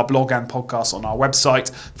archive of our blog and podcast on our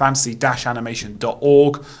website,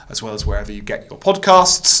 fantasy-animation.org, as well as wherever you get your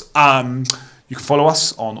podcasts. You can follow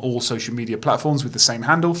us on all social media platforms with the same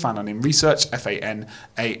handle, FANANIM Research, FANANIM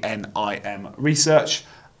Research.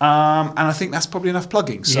 And I think that's probably enough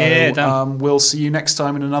plugging. So we'll see you next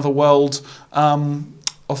time in another world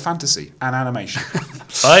of fantasy and animation.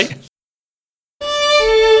 Bye.